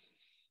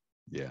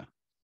 Yeah,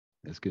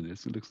 that's good. It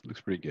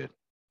looks pretty good.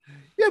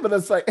 Yeah, but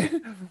it's like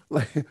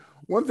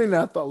one thing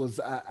that I thought was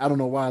I don't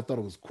know why I thought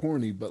it was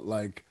corny, but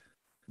like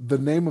the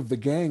name of the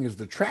gang is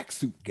the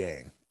Tracksuit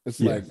Gang. It's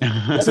like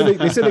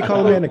they said they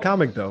call them in the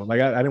comic though.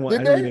 Like I didn't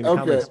read it in the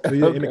comics. But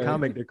in the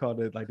comic, they're called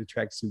it like the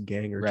Tracksuit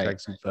Gang or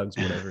Tracksuit Thugs,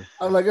 whatever.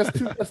 I'm like,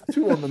 that's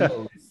two on the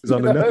nose. It's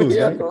on the nose,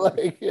 yeah, right?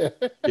 like,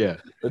 yeah.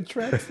 The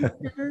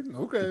Tracksuit Gang.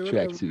 Okay. The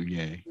Tracksuit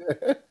Gang.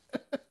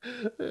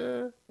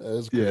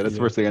 That's the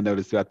first thing I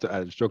noticed.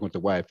 I was joking with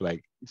the wife,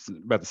 like it's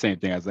about the same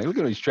thing. I was like, look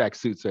at these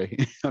tracksuits,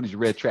 right? On these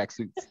red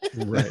tracksuits.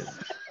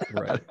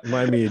 Right.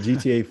 Remind me of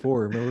GTA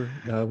 4. Remember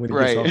when he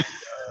gets off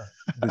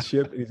the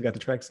ship and he's got the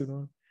tracksuit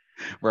on?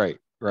 Right.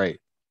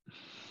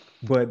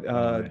 But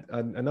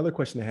another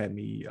question that had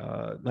me,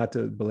 not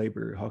to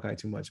belabor Hawkeye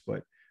too much,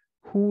 but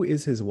who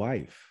is his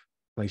wife?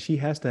 Like she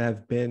has to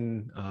have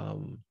been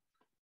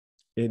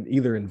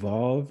either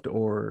involved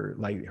or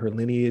like her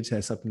lineage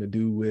has something to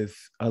do with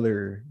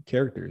other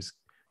characters.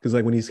 Because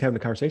like when he's having a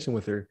conversation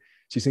with her,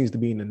 she seems to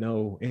be in the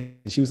know, and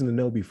she was in the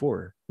know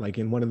before. Like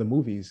in one of the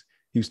movies,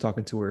 he was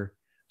talking to her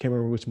can't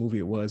remember which movie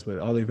it was, but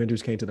all the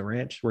Avengers came to the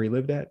ranch where he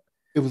lived at.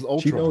 It was Ultron.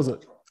 She knows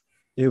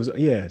it was,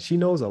 yeah, she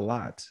knows a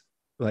lot.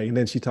 Like, and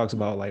then she talks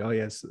about like, oh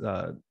yes,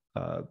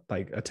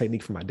 like a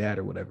technique for my dad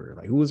or whatever.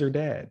 Like, who was her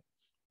dad?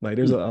 Like,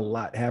 there's a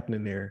lot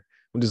happening there.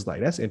 I'm just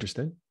like, that's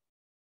interesting.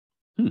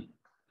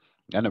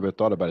 I never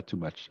thought about it too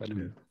much. I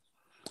didn't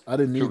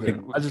either.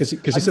 Because she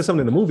said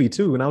something in the movie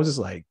too, and I was just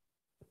like,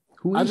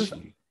 who is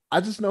she? I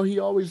just know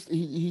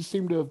he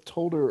seemed to have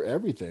told her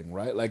everything,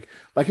 right? Like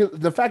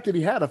the fact that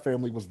he had a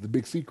family was the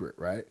big secret,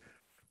 right?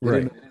 They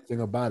didn't know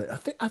anything about it. I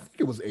think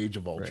it was Age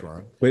of Ultron.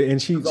 Right. But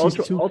and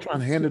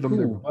Ultron handed them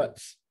their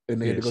butts, and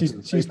they had to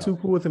go she's too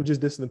cool with him just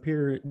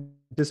disappearing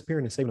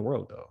and saving the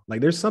world though.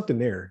 Like, there's something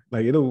there.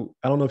 Like, I don't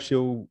know if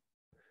she'll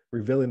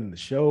reveal it in the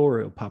show or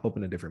it'll pop up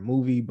in a different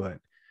movie, but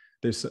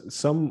there's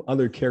some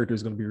other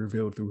characters going to be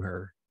revealed through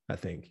her, I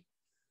think.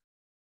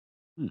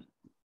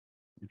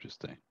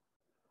 Interesting.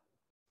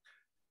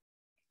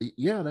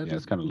 Yeah, I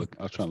was trying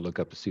to look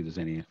up to see if there's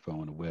any info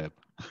on the web.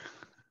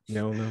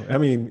 No. I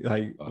mean,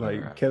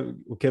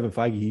 Kevin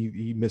Feige,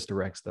 he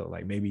misdirects though.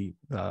 Like, maybe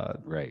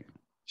right,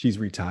 she's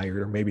retired,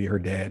 or maybe her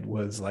dad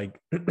was like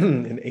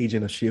an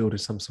agent of S.H.I.E.L.D. or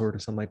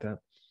something like that.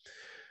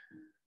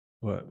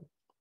 But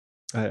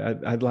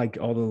I like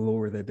all the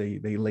lore that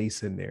they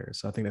lace in there,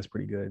 so I think that's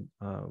pretty good.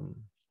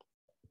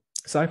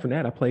 Aside from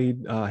that, I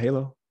played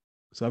Halo,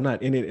 so I'm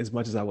not in it as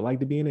much as I would like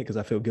to be in it because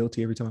I feel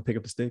guilty every time I pick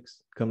up the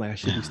sticks. I'm like, I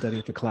should be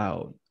studying for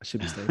Cloud. So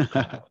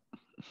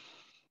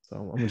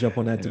I'm gonna jump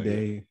on that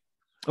today. Yeah.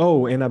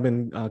 Oh, and I've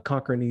been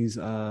conquering these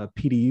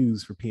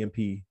PDUs for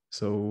PMP.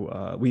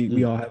 So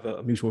we all have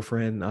a mutual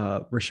friend,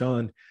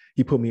 Rashawn.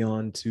 He put me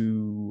on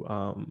to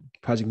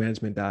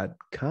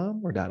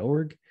projectmanagement.com or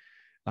 .org.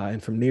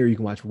 And from there, you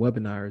can watch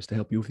webinars to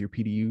help you with your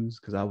PDUs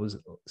because I was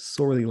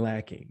sorely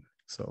lacking.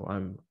 So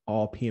I'm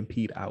all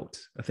PMP'd out.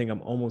 I think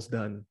I'm almost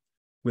done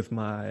with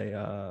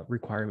my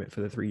requirement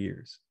for the 3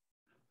 years.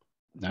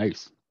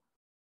 Nice.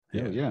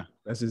 Yeah.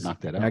 That's just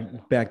knock that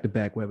out.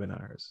 Back-to-back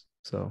webinars.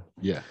 So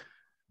yeah.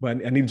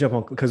 But I need to jump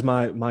on because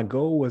my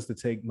goal was to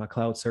take my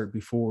cloud cert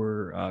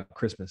before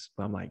Christmas.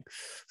 But I'm like,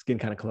 it's getting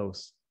kind of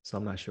close. So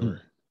I'm not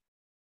sure.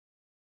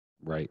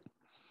 Right.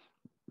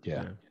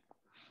 Yeah.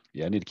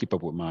 I need to keep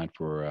up with mine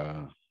for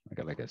I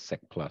got like a Sec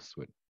Plus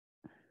with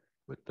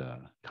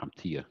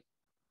CompTIA.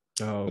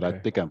 Oh, but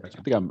okay.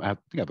 I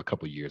have a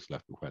couple of years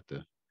left before I have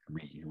to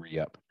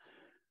re-up.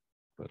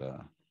 But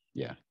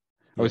I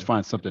always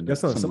find something.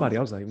 That's not somebody.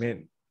 I was like,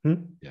 man.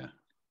 Yeah.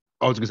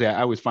 I was gonna say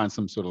I always find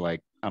some sort of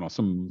like, I don't know,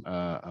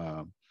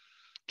 some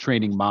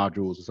training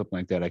modules or something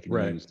like that I can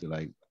use to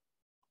like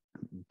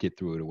get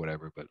through it or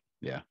whatever. But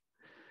yeah.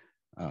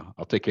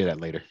 I'll take care of that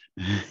later.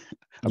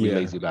 I'll be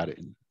lazy about it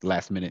and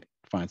last minute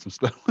find some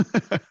stuff.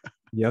 I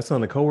was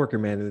telling the coworker,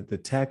 man, the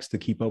tax to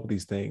keep up with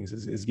these things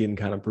is getting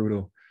kind of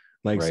brutal.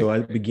 Like, so I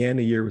began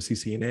the year with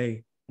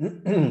CCNA.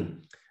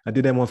 I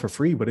did that one for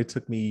free, but it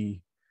took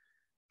me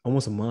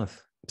almost a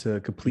month to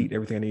complete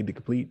everything I needed to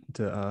complete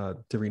to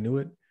renew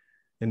it.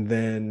 And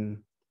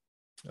then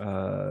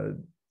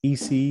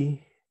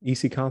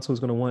EC Console is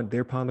going to want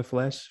their pound of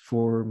flesh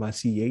for my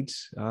CH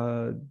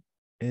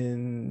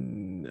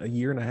in a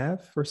year and a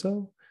half or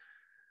so.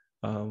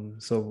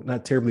 So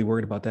not terribly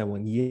worried about that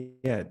one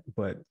yet,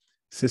 but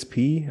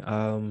CISP,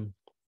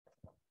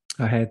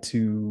 I had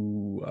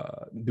to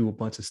do a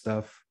bunch of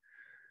stuff.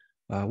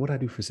 What did I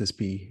do for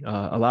CISP?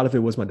 A lot of it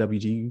was my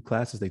WGU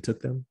classes. They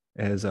took them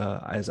as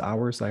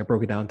hours. So I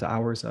broke it down to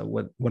hours,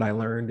 what I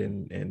learned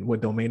and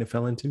what domain it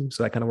fell into.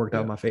 So that kind of worked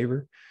out in my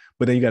favor.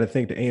 But then you got to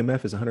think the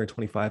AMF is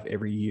 125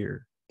 every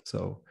year.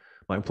 So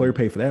my employer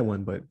paid for that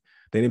one, but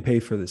they didn't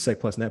pay for the Sec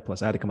Plus, Net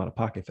Plus. I had to come out of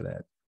pocket for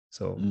that.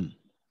 So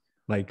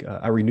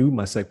I renewed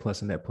my Sec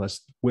Plus and Net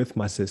Plus with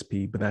my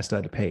CISP, but I still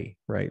had to pay,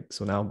 right?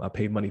 So now I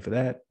paid money for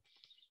that.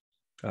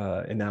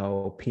 And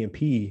now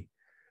PMP,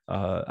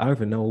 I don't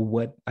even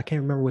know I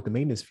can't remember what the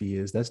maintenance fee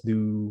is. That's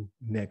due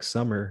next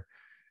summer.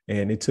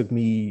 And it took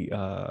me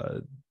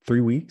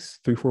 4 weeks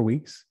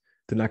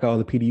to knock out all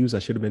the PDUs I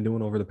should have been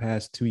doing over the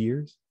past 2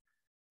 years.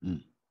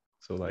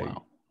 So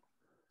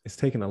it's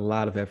taken a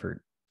lot of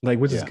effort, like,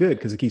 which is good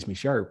because it keeps me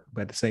sharp.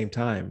 But at the same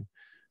time,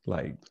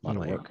 like, a lot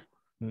of work.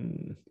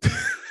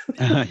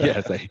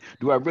 It's like,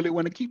 do I really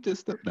want to keep this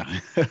stuff? No.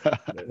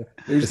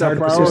 You start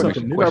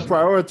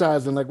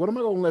prioritizing, like, what am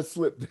I going to let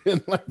slip?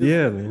 Like,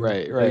 man.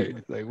 Right.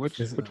 Like, which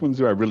ones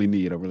do I really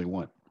need? I really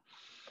want.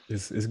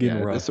 It's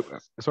getting rough.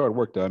 It's hard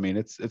work though. I mean,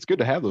 it's good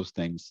to have those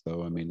things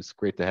though. I mean, it's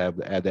great to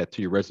add that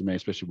to your resume,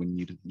 especially when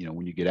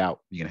you get out,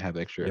 you're gonna have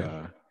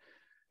extra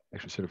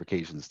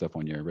certifications and stuff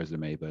on your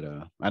resume. But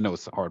I know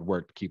it's hard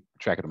work to keep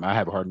track of them. I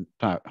have a hard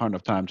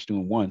enough time just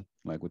doing one,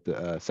 like with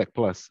the Sec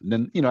Plus, and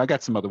then I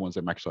got some other ones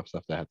at Microsoft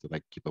stuff that I have to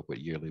like keep up with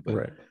yearly.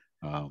 But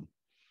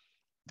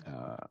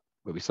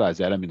but besides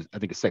that, I mean, I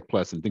think a Sec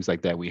Plus and things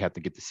like that, we have to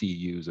get the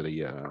CEUs or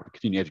the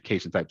continuing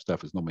education type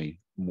stuff is normally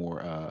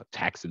more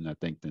taxing, I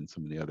think, than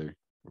some of the other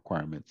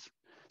requirements.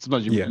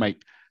 Sometimes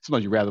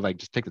sometimes you rather like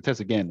just take the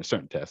test again, a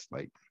certain test.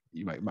 Like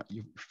you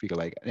figure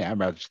like, I'd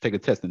rather just take a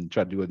test and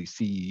try to do all these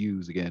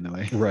CEUs again and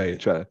like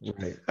try to.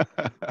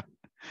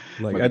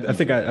 Like I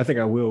think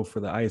I will for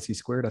the ISC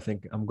squared. I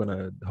think I'm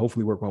gonna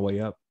hopefully work my way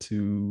up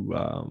to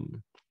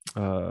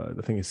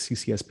the thing is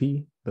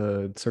CCSP,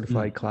 the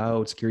Certified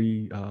Cloud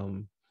Security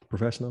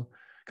Professional,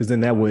 because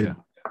then that would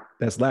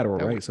that's lateral,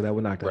 right? So that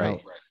would knock that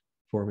out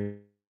for me.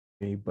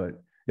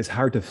 But it's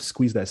hard to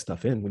squeeze that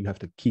stuff in when you have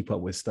to keep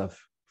up with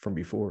stuff from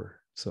before.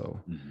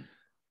 So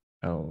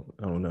I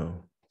don't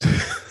know.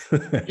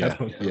 Yeah.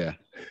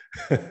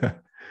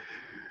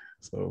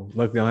 So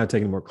luckily I don't have to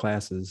take any more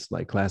classes,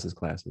 like classes,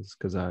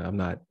 because I'm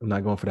not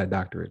going for that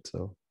doctorate.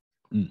 So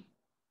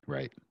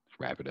right.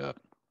 Wrap it up.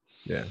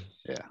 Yeah,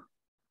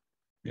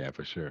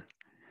 for sure.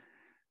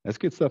 That's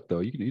good stuff though.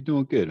 You're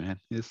doing good, man.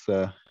 It's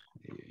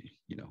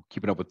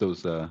keeping up with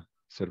those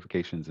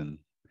certifications and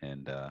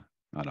I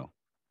don't know,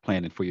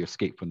 planning for your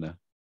escape from the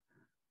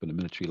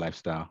military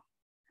lifestyle.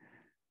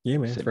 Yeah,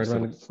 man,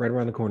 it's right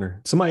around the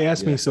corner. Somebody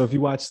asked me, so if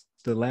you watched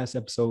the last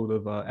episode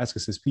of Ask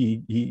Us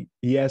SP,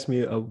 he asked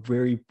me a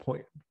very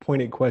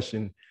pointed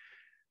question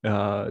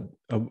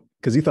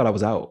because he thought I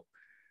was out.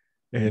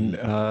 And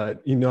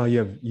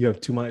you have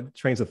two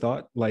trains of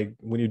thought. Like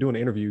when you're doing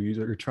an interview,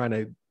 you're trying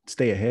to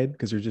stay ahead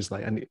because you're just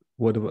like,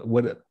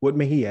 what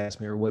may he ask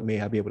me, or what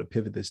may I be able to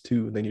pivot this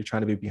to? And then you're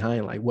trying to be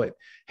behind, like, what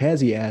has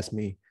he asked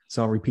me?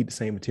 So I'll repeat the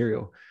same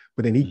material.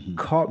 But then he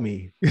caught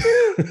me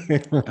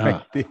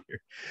right there,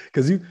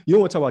 because you don't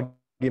want to talk about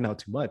getting out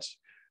too much,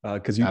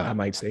 because I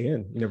might stay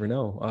in. You never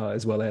know.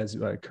 As well as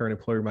current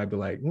employer might be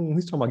like,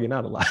 he's talking about getting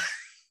out a lot.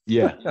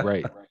 Yeah,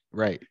 right.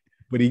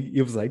 But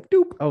he was like,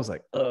 doop. I was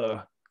like,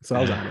 So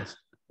I was honest.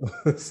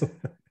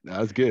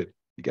 That's good.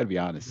 You got to be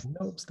honest.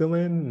 Nope, still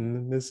in.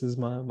 And this is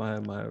my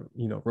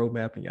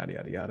roadmap and yada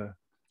yada yada.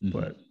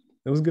 But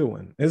it was a good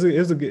one.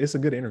 It's a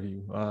good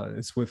interview.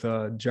 It's with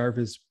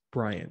Jarvis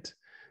Bryant.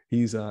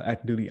 He's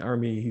active duty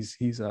Army.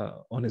 He's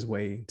on his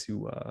way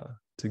to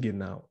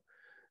getting out.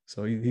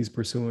 So he's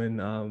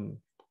pursuing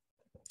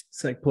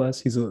Sec Plus.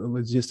 He's a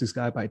logistics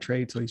guy by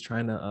trade, so he's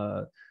trying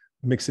to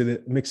mix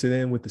it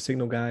in with the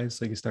signal guys,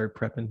 so he can start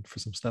prepping for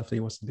some stuff that he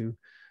wants to do.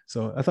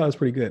 So I thought it was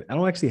pretty good. I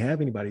don't actually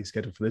have anybody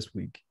scheduled for this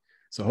week,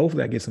 so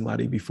hopefully I get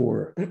somebody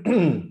before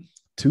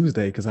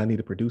Tuesday, because I need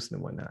to produce it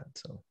and whatnot.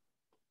 So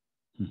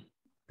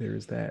there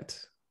is that.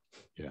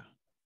 Yeah.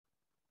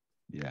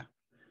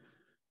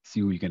 See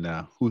who you can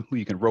who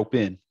you can rope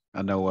in.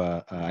 I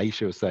know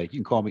Aisha was like,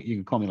 you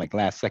can call me like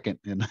last second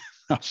and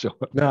I'll show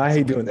up. No, I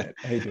hate doing that.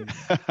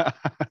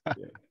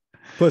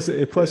 Plus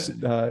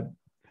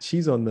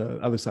she's on the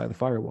other side of the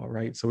firewall,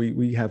 right? So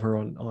we have her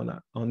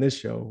on this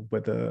show,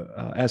 but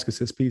the Ask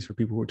Us piece for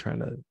people who are trying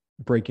to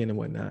break in and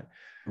whatnot.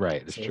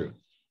 Right, that's true.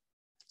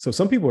 So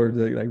some people are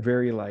like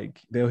very like,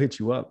 they'll hit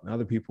you up.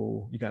 Other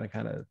people, you gotta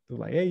kind of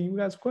like, hey, you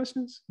got some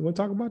questions? You want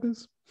to talk about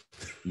this?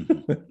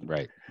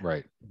 Right.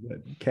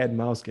 Cat and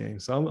mouse game.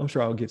 So I'm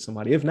sure I'll get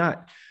somebody. If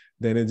not,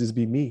 then it'll just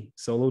be me,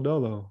 solo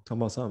dolo,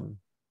 talking about something.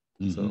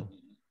 So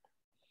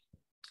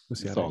we'll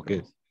see. It's all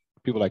good.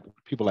 People like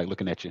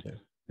looking at you. Yeah.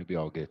 It'll be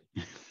all good.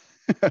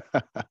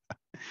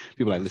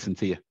 People like listen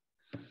to you.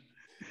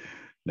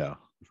 No,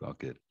 it's all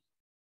good.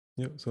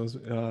 Yep. So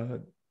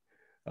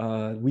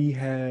we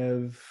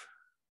have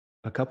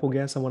a couple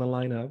guests I want to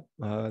line up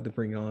to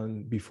bring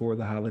on before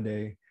the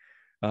holiday,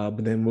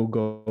 but then we'll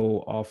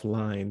go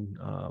offline.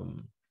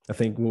 I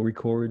think we'll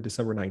record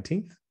December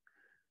 19th.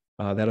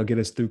 That'll get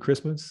us through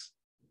Christmas.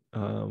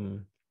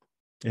 And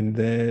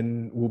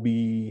then we'll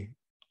be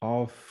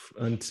off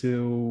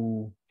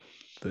until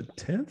the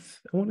 10th,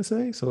 I want to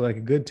say. So like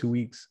a good 2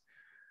 weeks.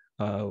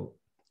 And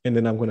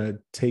then I'm going to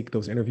take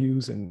those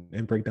interviews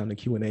and break down the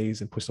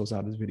Q&As and push those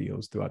out as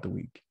videos throughout the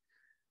week.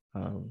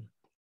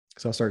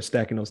 So I'll start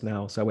stacking those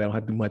now, so that way I don't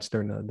have to do much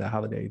during the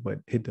holiday, but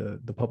hit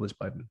the publish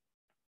button.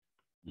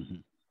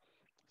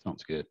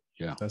 Sounds good.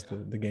 Yeah, that's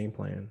the game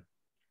plan.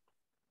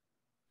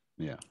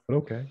 Yeah. But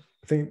okay,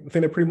 I think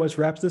that pretty much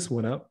wraps this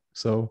one up.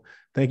 So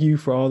thank you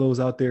for all those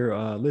out there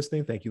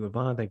listening. Thank you,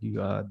 LeVon. Thank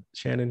you,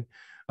 Shannon.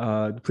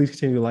 Please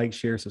continue to like,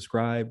 share,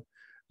 subscribe.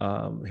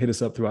 Hit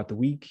us up throughout the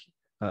week.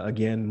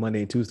 Again,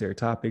 Monday and Tuesday are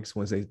topics.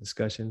 Wednesday's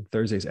discussion.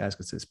 Thursday's Ask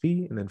Us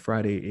SP, and then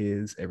Friday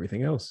is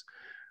everything else.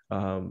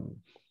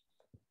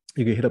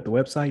 You can hit up the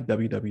website,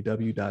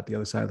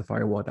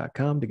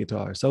 www.theothersideofthefirewall.com, to get to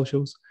all our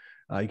socials.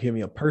 You can hit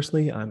me up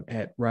personally. I'm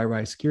at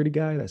RY Security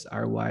Guy. That's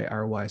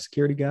RY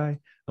Security Guy.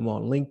 I'm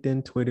on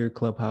LinkedIn, Twitter,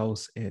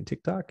 Clubhouse, and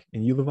TikTok.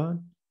 And you,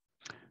 LeVon?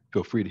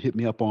 Feel free to hit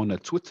me up on the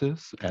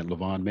Twitters at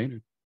LeVon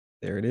Maynard.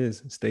 There it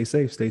is. Stay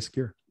safe. Stay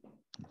secure.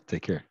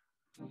 Take care.